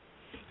area.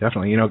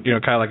 Definitely.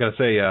 Kyle, I got to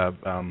say,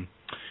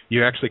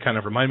 you actually kind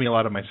of remind me a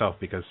lot of myself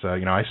because,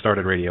 I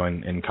started radio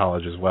in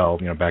college as well,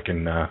 back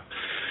in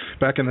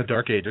the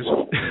dark ages.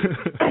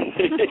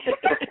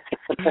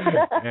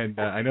 And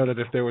I know that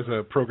if there was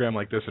a program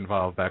like this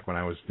involved back when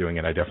I was doing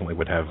it, I definitely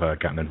would have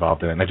gotten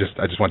involved in it. And I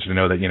just want you to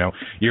know that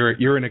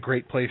you're in a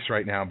great place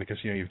right now because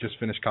you've just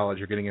finished college,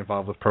 you're getting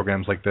involved with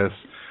programs like this.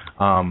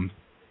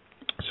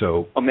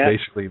 So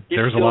basically,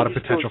 there's a lot of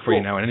potential for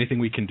you now, and anything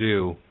we can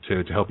do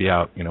to help you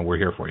out, we're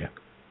here for you.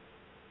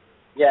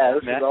 Yeah,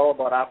 this is all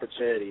about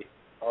opportunity.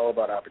 All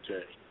about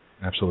opportunity.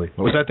 Absolutely.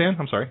 What was that, Dan?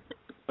 I'm sorry.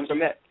 I'm sorry,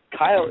 Matt.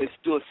 Kyle is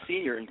still a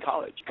senior in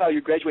college. Kyle,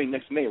 you're graduating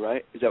next May,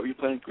 right? Is that what you're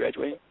planning to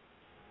graduate?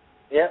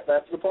 Yeah,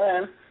 that's the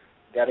plan.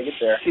 Got to get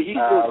there. See, he's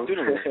still a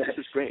student. This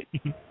is great.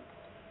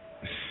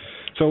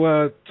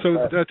 So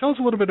tell us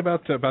a little bit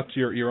about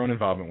your own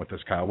involvement with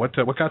this, Kyle. What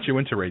got you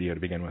into radio to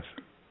begin with?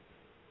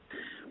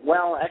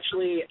 Well,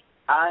 actually,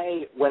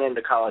 I went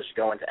into college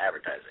to go into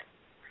advertising.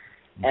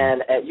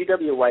 And at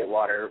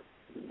UW-Whitewater,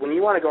 when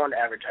you want to go into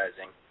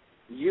advertising,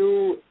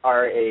 you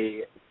are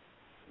a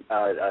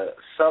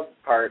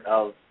sub-part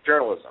of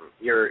journalism.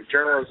 You're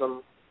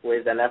journalism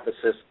with an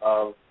emphasis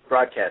of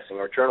broadcasting,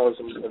 or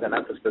journalism with an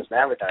emphasis in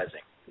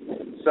advertising.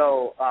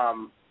 So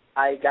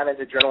I got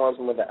into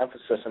journalism with an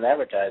emphasis in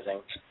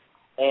advertising,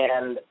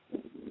 and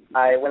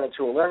I went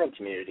into a learning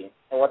community.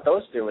 And what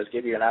those do is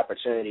give you an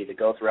opportunity to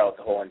go throughout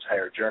the whole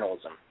entire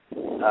journalism,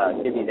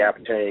 give you the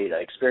opportunity to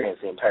experience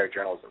the entire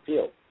journalism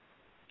field.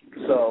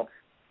 So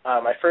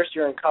my first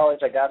year in college,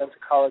 I got into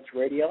college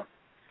radio,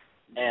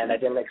 and I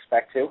didn't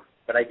expect to,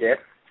 but I did,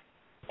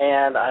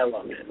 and I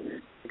loved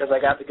it because I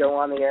got to go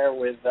on the air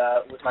with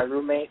my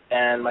roommate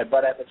and my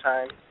bud at the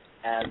time,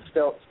 and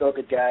still a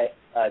good guy,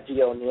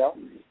 D. O'Neill,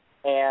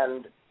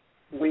 and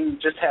we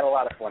just had a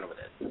lot of fun with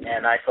it,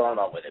 and I fell in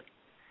love with it.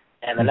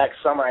 And the next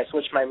summer, I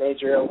switched my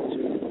major over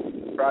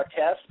to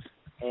broadcast,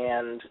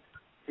 and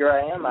here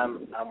I am.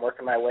 I'm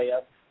working my way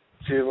up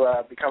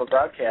to become a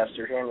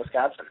broadcaster here in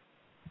Wisconsin.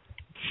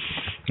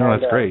 Oh,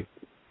 that's great.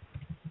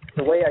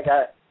 The way I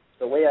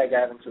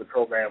got into the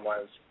program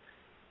was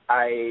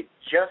I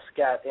just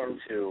got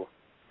into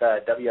the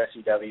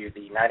WSUW,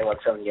 the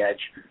 91.7 The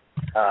Edge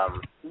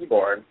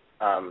e-board,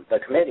 the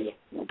committee,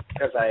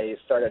 because I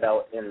started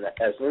out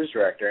as news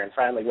director and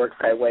finally worked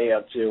my way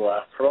up to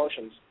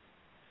promotions.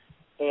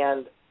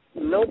 And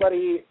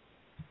nobody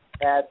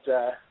at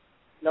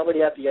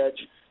the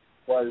Edge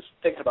was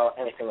thinking about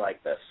anything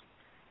like this.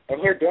 And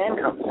here Dan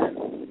comes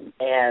in,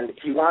 and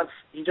he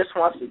just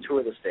wants to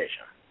tour the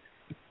station.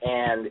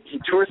 And he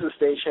tours the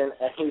station,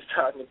 and he's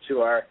talking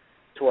to our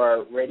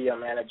radio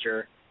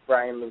manager,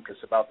 Brian Lucas,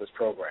 about this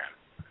program.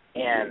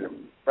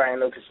 And Brian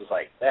Lucas was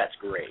like, "That's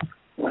great."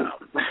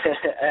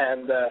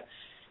 And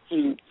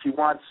he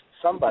wants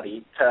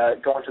somebody to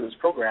go into this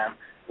program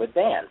with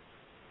Dan.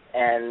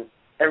 And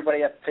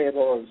everybody at the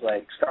table is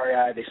like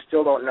starry-eyed. They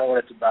still don't know what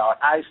it's about.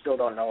 I still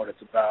don't know what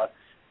it's about.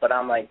 But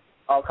I'm like,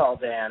 I'll call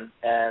Dan,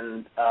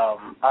 and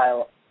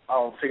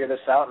I'll figure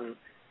this out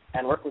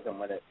and work with him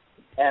with it.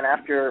 And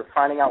after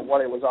finding out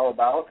what it was all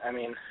about, I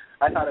mean,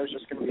 I thought it was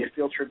just going to be a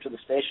field trip to the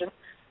station,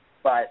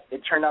 but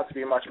it turned out to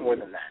be much more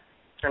than that.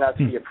 It turned out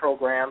to be a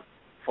program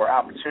for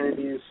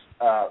opportunities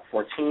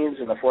for teams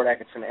in the Fort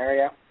Atkinson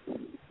area,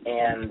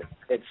 and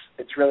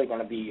it's really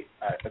going to be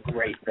a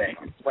great thing,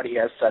 what he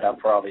has set up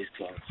for all these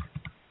teams.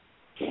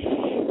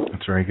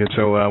 That's very good.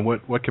 So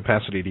what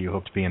capacity do you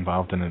hope to be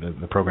involved in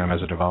the program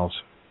as it evolves?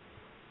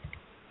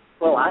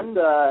 Well, I'm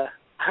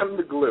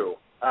the glue.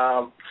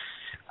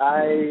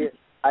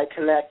 I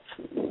connect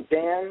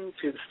Dan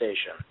to the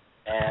station,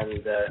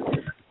 and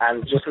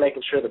I'm just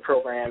making sure the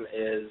program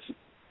is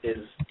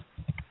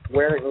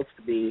where it needs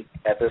to be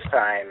at this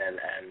time,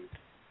 and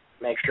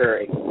make sure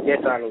it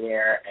gets on the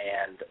air,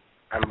 and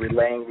I'm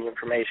relaying the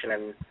information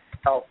and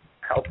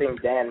helping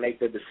Dan make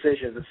the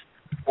decisions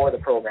for the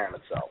program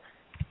itself.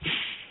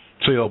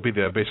 So you'll be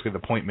basically the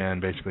point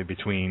man,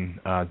 between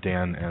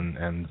Dan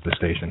and the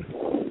station.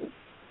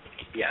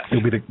 Yes.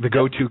 You'll be the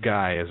go-to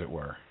guy, as it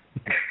were.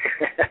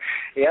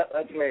 Yep,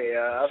 that's me.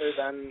 Other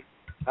than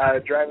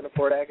driving to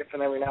Fort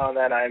Atkinson every now and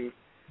then,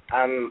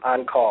 I'm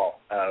on call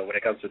when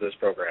it comes to this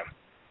program.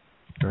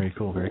 Very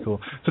cool, very cool.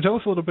 So tell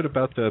us a little bit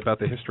about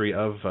the history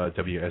of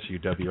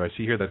WSUW. I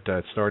see here that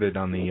it started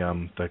on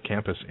the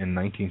campus in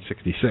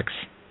 1966.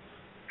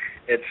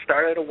 It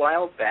started a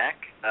while back.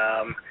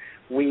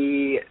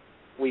 We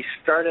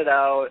started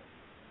out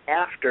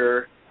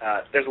after.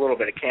 There's a little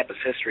bit of campus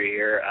history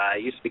here.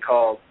 It used to be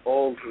called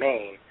Old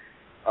Main,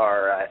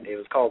 or it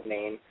was called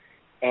Main,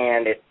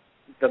 and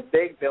the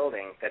big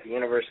building that the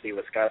University of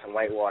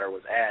Wisconsin-Whitewater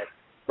was at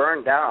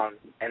burned down,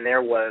 and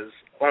there was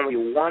only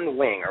one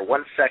wing or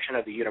one section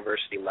of the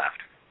university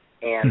left,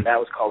 and that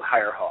was called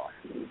Higher Hall.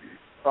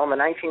 Well, in the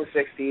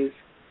 1960s,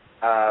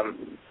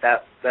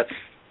 that's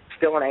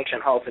still an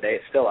ancient hall today.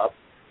 It's still up.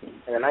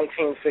 In the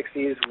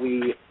 1960s,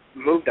 we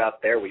moved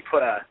up there. We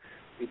put a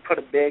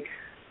big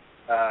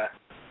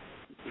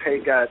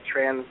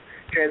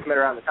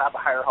transmitter on the top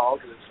of Higher Hall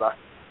because it's the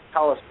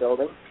tallest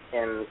building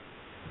in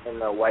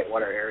the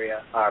Whitewater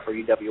area for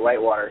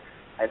UW-Whitewater.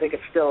 I think it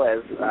still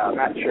is. I'm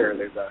not sure.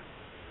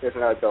 There's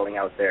another building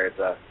out there. It's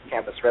a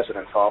campus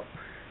residence hall.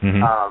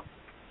 Mm-hmm.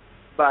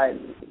 But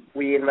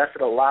we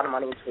invested a lot of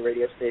money into the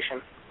radio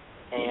station,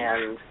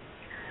 and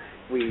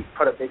we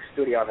put a big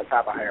studio on the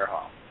top of Higher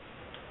Hall.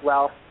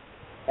 Well,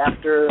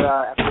 after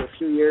a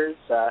few years,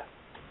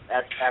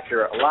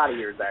 after a lot of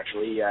years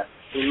actually,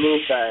 we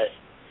moved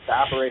the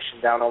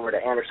operation down over to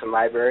Anderson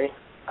Library,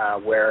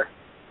 where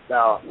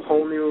the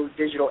whole new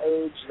digital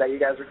age that you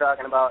guys were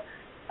talking about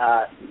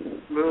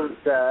moved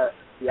the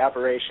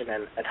operation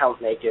and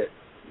helped make it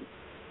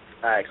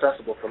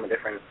accessible from a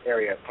different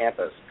area of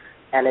campus.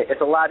 And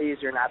it's a lot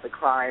easier not to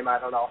climb. I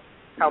don't know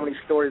how many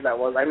stories that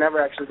was. I've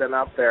never actually been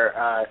up there,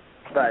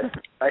 but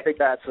I think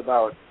that's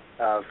about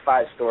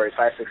 5,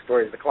 6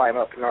 stories to climb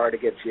up in order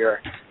to get to your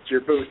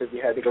booth if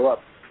you had to go up.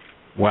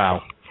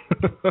 Wow.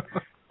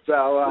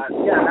 So,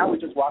 now we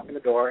just walk in the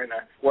door and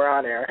we're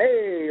on air.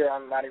 Hey, you're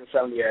on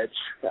 91.7 The Edge.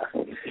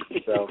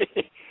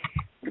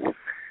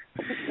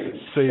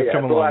 So you've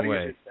come a long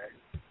way.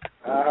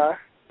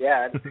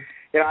 Yeah.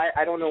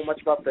 I don't know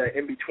much about the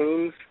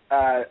in-betweens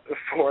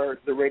for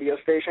the radio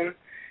station,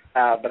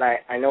 but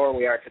I know where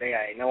we are today.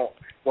 I know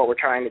what we're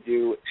trying to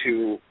do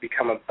to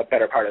become a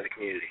better part of the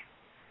community.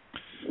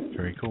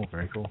 Very cool,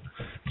 very cool.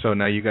 So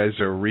now you guys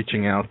are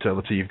reaching out.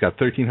 Let's see, you've got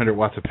 1,300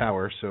 watts of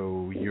power,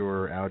 so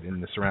you're out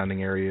in the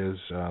surrounding areas.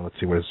 Let's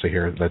see, what does it say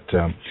here?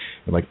 That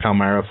like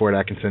Palmyra, Fort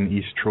Atkinson,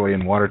 East Troy,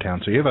 and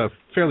Watertown. So you have a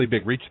fairly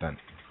big reach then.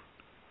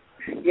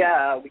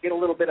 Yeah, we get a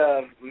little bit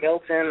of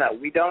Milton.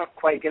 We don't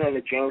quite get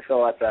into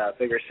Janesville. That's a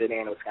bigger city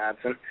in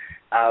Wisconsin.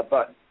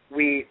 But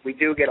we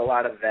do get a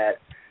lot of that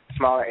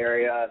smaller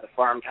area, the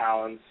farm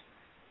towns.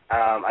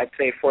 I'd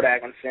say Fort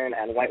Atkinson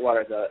and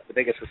Whitewater are the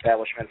biggest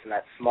establishments in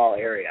that small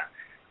area.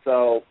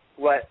 So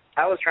what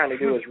I was trying to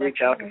do was reach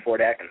out to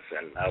Fort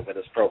Atkinson with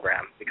this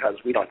program because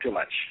we don't do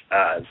much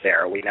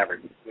there. We never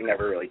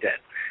really did.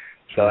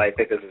 So I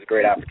think this is a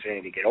great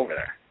opportunity to get over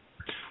there.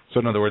 So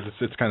in other words,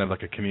 it's kind of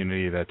like a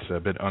community that's a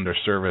bit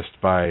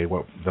underserviced by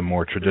what the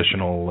more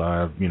traditional,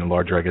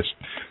 larger, I guess,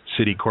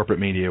 city corporate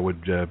media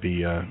would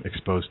be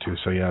exposed to.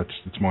 So yeah,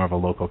 it's more of a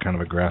local kind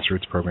of a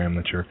grassroots program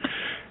that you're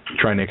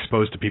trying to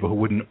expose to people who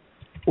wouldn't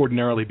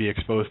ordinarily be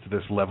exposed to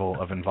this level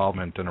of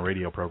involvement in a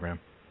radio program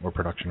or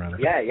production, rather.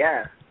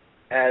 Yeah.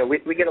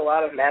 We get a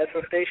lot of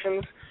Madison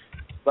stations,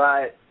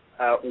 but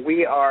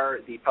we are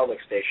the public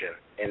station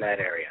in that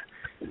area.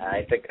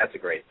 I think that's a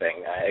great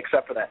thing.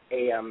 Except for that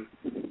AM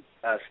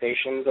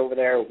stations over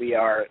there, we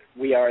are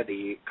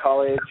the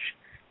college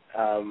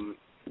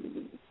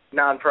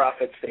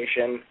nonprofit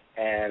station,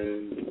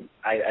 and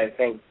I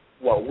think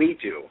what we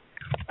do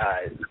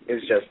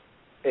is just,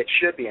 it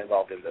should be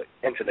involved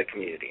into the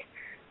community.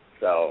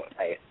 So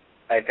I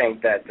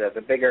think that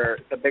the bigger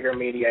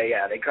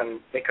media, they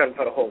couldn't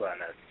put a hold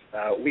on us.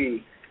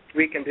 We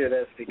can do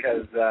this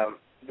because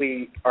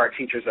we are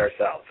teachers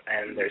ourselves,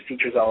 and there's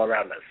teachers all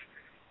around us,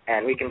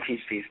 and we can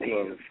teach these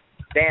teens.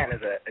 Dan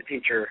is a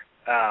teacher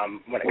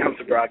when it comes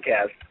to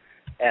broadcast,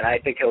 and I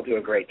think he'll do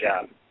a great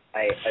job.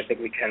 I think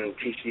we can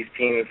teach these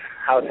teens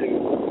how to,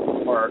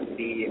 or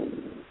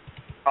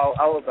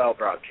all about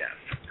broadcast.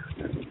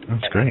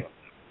 That's great.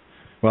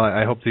 Well,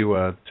 I hope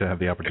to have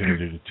the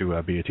opportunity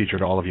to be a teacher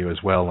to all of you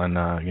as well. And,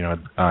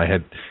 I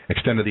had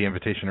extended the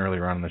invitation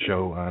earlier on in the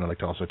show, and I'd like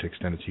to also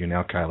extend it to you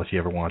now, Kyle, if you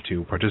ever want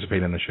to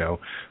participate in the show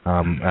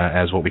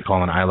as what we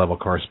call an eye-level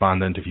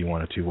correspondent. If you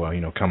wanted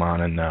to, come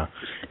on and,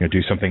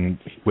 do something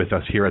with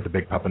us here at the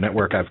Big Papa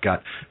Network. I've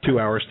got 2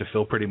 hours to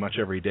fill pretty much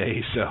every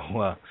day.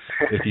 So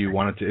if you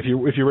wanted to, if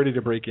you're ready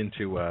to break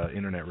into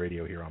internet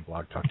radio here on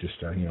Blog Talk,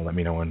 just, let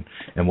me know, and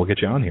we'll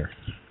get you on here.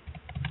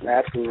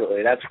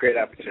 Absolutely. That's a great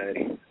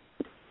opportunity.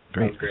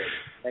 Great.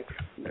 Thank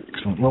you.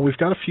 Excellent. Well, we've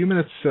got a few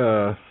minutes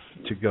to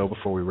go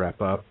before we wrap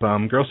up.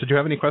 Girls, did you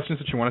have any questions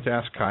that you wanted to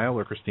ask Kyle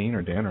or Christine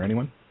or Dan or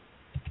anyone?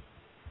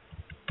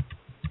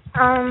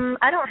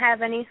 I don't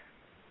have any.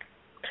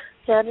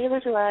 Yeah, neither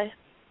do I.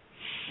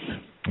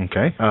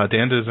 Okay.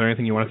 Dan, is there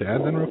anything you wanted to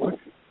add then real quick?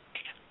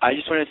 I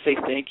just wanted to say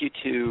thank you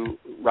to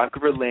Rock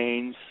River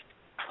Lanes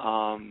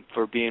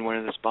for being one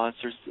of the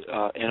sponsors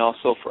and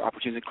also for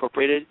Opportunities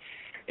Incorporated.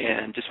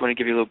 And just want to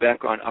give you a little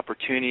background.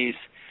 Opportunities,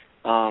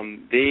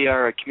 they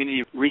are a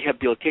community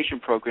rehabilitation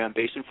program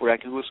based in Fort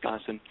Atkins,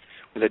 Wisconsin,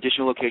 with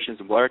additional locations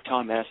in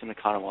Watertown, Madison, and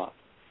Kanawha.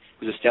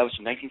 It was established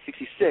in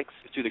 1966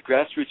 through the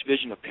grassroots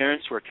vision of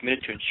parents who are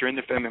committed to ensuring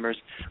their family members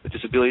with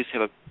disabilities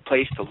have a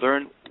place to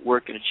learn,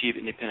 work, and achieve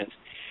independence.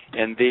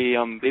 And they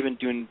have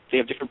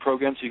different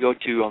programs. You go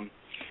to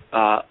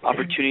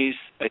Opportunities,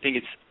 I think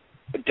it's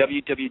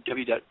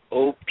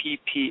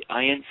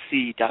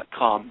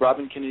www.oppinc.com.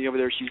 Robin Kennedy over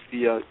there, she's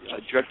the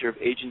director of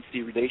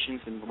agency relations,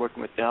 and we're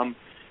working with them.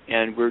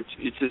 And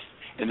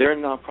they're a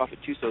nonprofit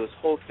too. So this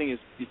whole thing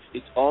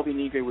it's all being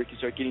integrated where you can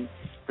start getting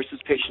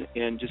participation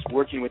and just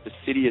working with the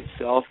city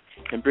itself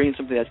and bringing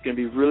something that's going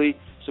to be really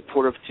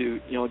supportive to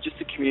just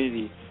the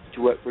community,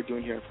 to what we're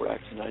doing here in Fort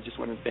Atkins. And I just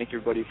want to thank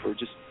everybody for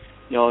just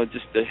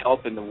the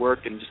help and the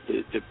work and just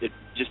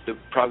the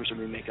progress that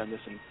we make on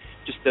this, and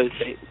just the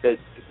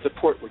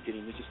support we're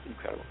getting is just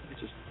incredible.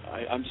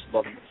 I'm just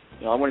loving it.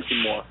 I want to see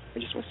more. I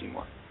just want to see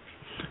more.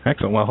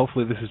 Excellent. Well,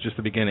 hopefully this is just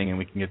the beginning and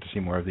we can get to see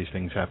more of these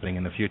things happening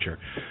in the future.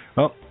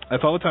 Well,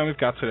 that's all the time we've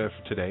got for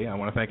today. I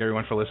want to thank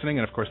everyone for listening,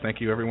 and, of course, thank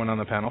you, everyone on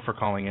the panel, for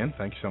calling in.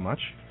 Thank you so much.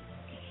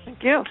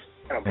 Thank you.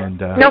 And,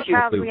 no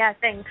problem. Yeah,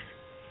 thanks.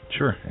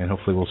 Sure, and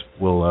hopefully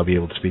we'll be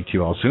able to speak to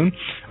you all soon.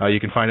 You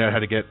can find out how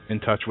to get in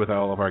touch with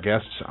all of our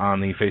guests on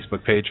the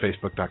Facebook page,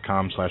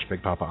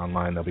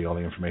 facebook.com/BigPapaOnline. There'll be all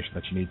the information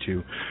that you need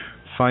to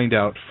find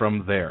out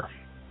from there.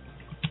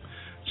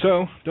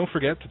 So don't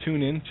forget to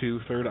tune in to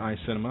Third Eye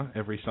Cinema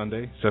every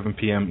Sunday, 7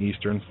 p.m.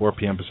 Eastern, 4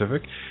 p.m.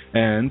 Pacific.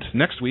 And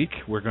next week,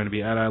 we're going to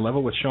be at eye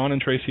level with Sean and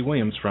Tracy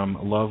Williams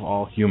from Love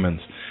All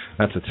Humans.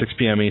 That's at 6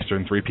 p.m.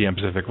 Eastern, 3 p.m.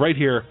 Pacific, right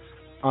here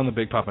on the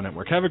Big Papa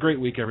Network. Have a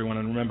great week, everyone,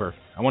 and remember,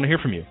 I want to hear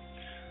from you.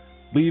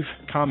 Leave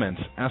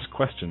comments, ask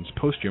questions,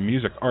 post your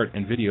music, art,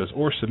 and videos,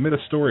 or submit a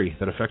story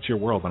that affects your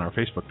world on our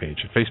Facebook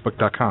page at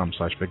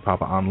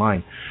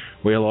facebook.com/BigPapaOnline,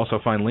 where you'll also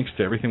find links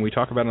to everything we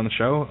talk about on the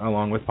show,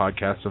 along with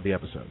podcasts of the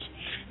episodes.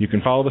 You can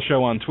follow the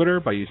show on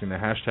Twitter by using the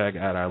hashtag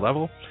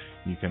 @iLevel.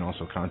 You can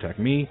also contact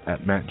me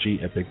at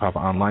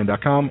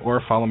mattg@BigPapaOnline.com, or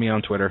follow me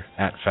on Twitter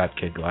at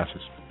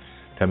FatKidGlasses.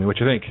 Tell me what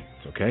you think.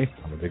 It's okay.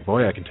 I'm a big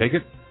boy. I can take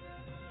it.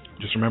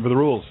 Just remember the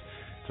rules.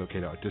 It's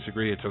okay to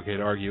disagree. It's okay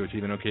to argue. It's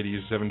even okay to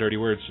use 7 dirty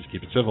words. Just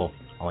keep it civil.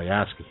 All I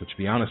ask is that you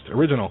be honest,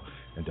 original,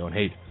 and don't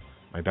hate.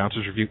 My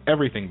bouncers review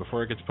everything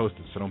before it gets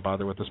posted, so don't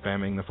bother with the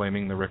spamming, the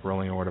flaming, the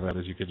rickrolling, or whatever that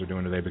is you kids are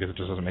doing today, because it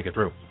just doesn't make it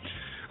through.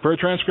 For a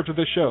transcript of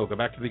this show, go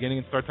back to the beginning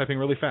and start typing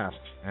really fast.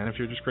 And if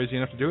you're just crazy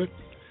enough to do it,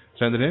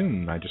 send it in,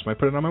 and I just might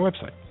put it on my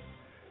website.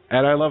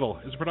 At Eye Level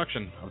is a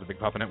production of the Big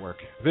Papa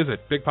Network.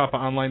 Visit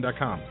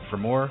BigPapaOnline.com for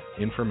more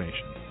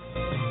information.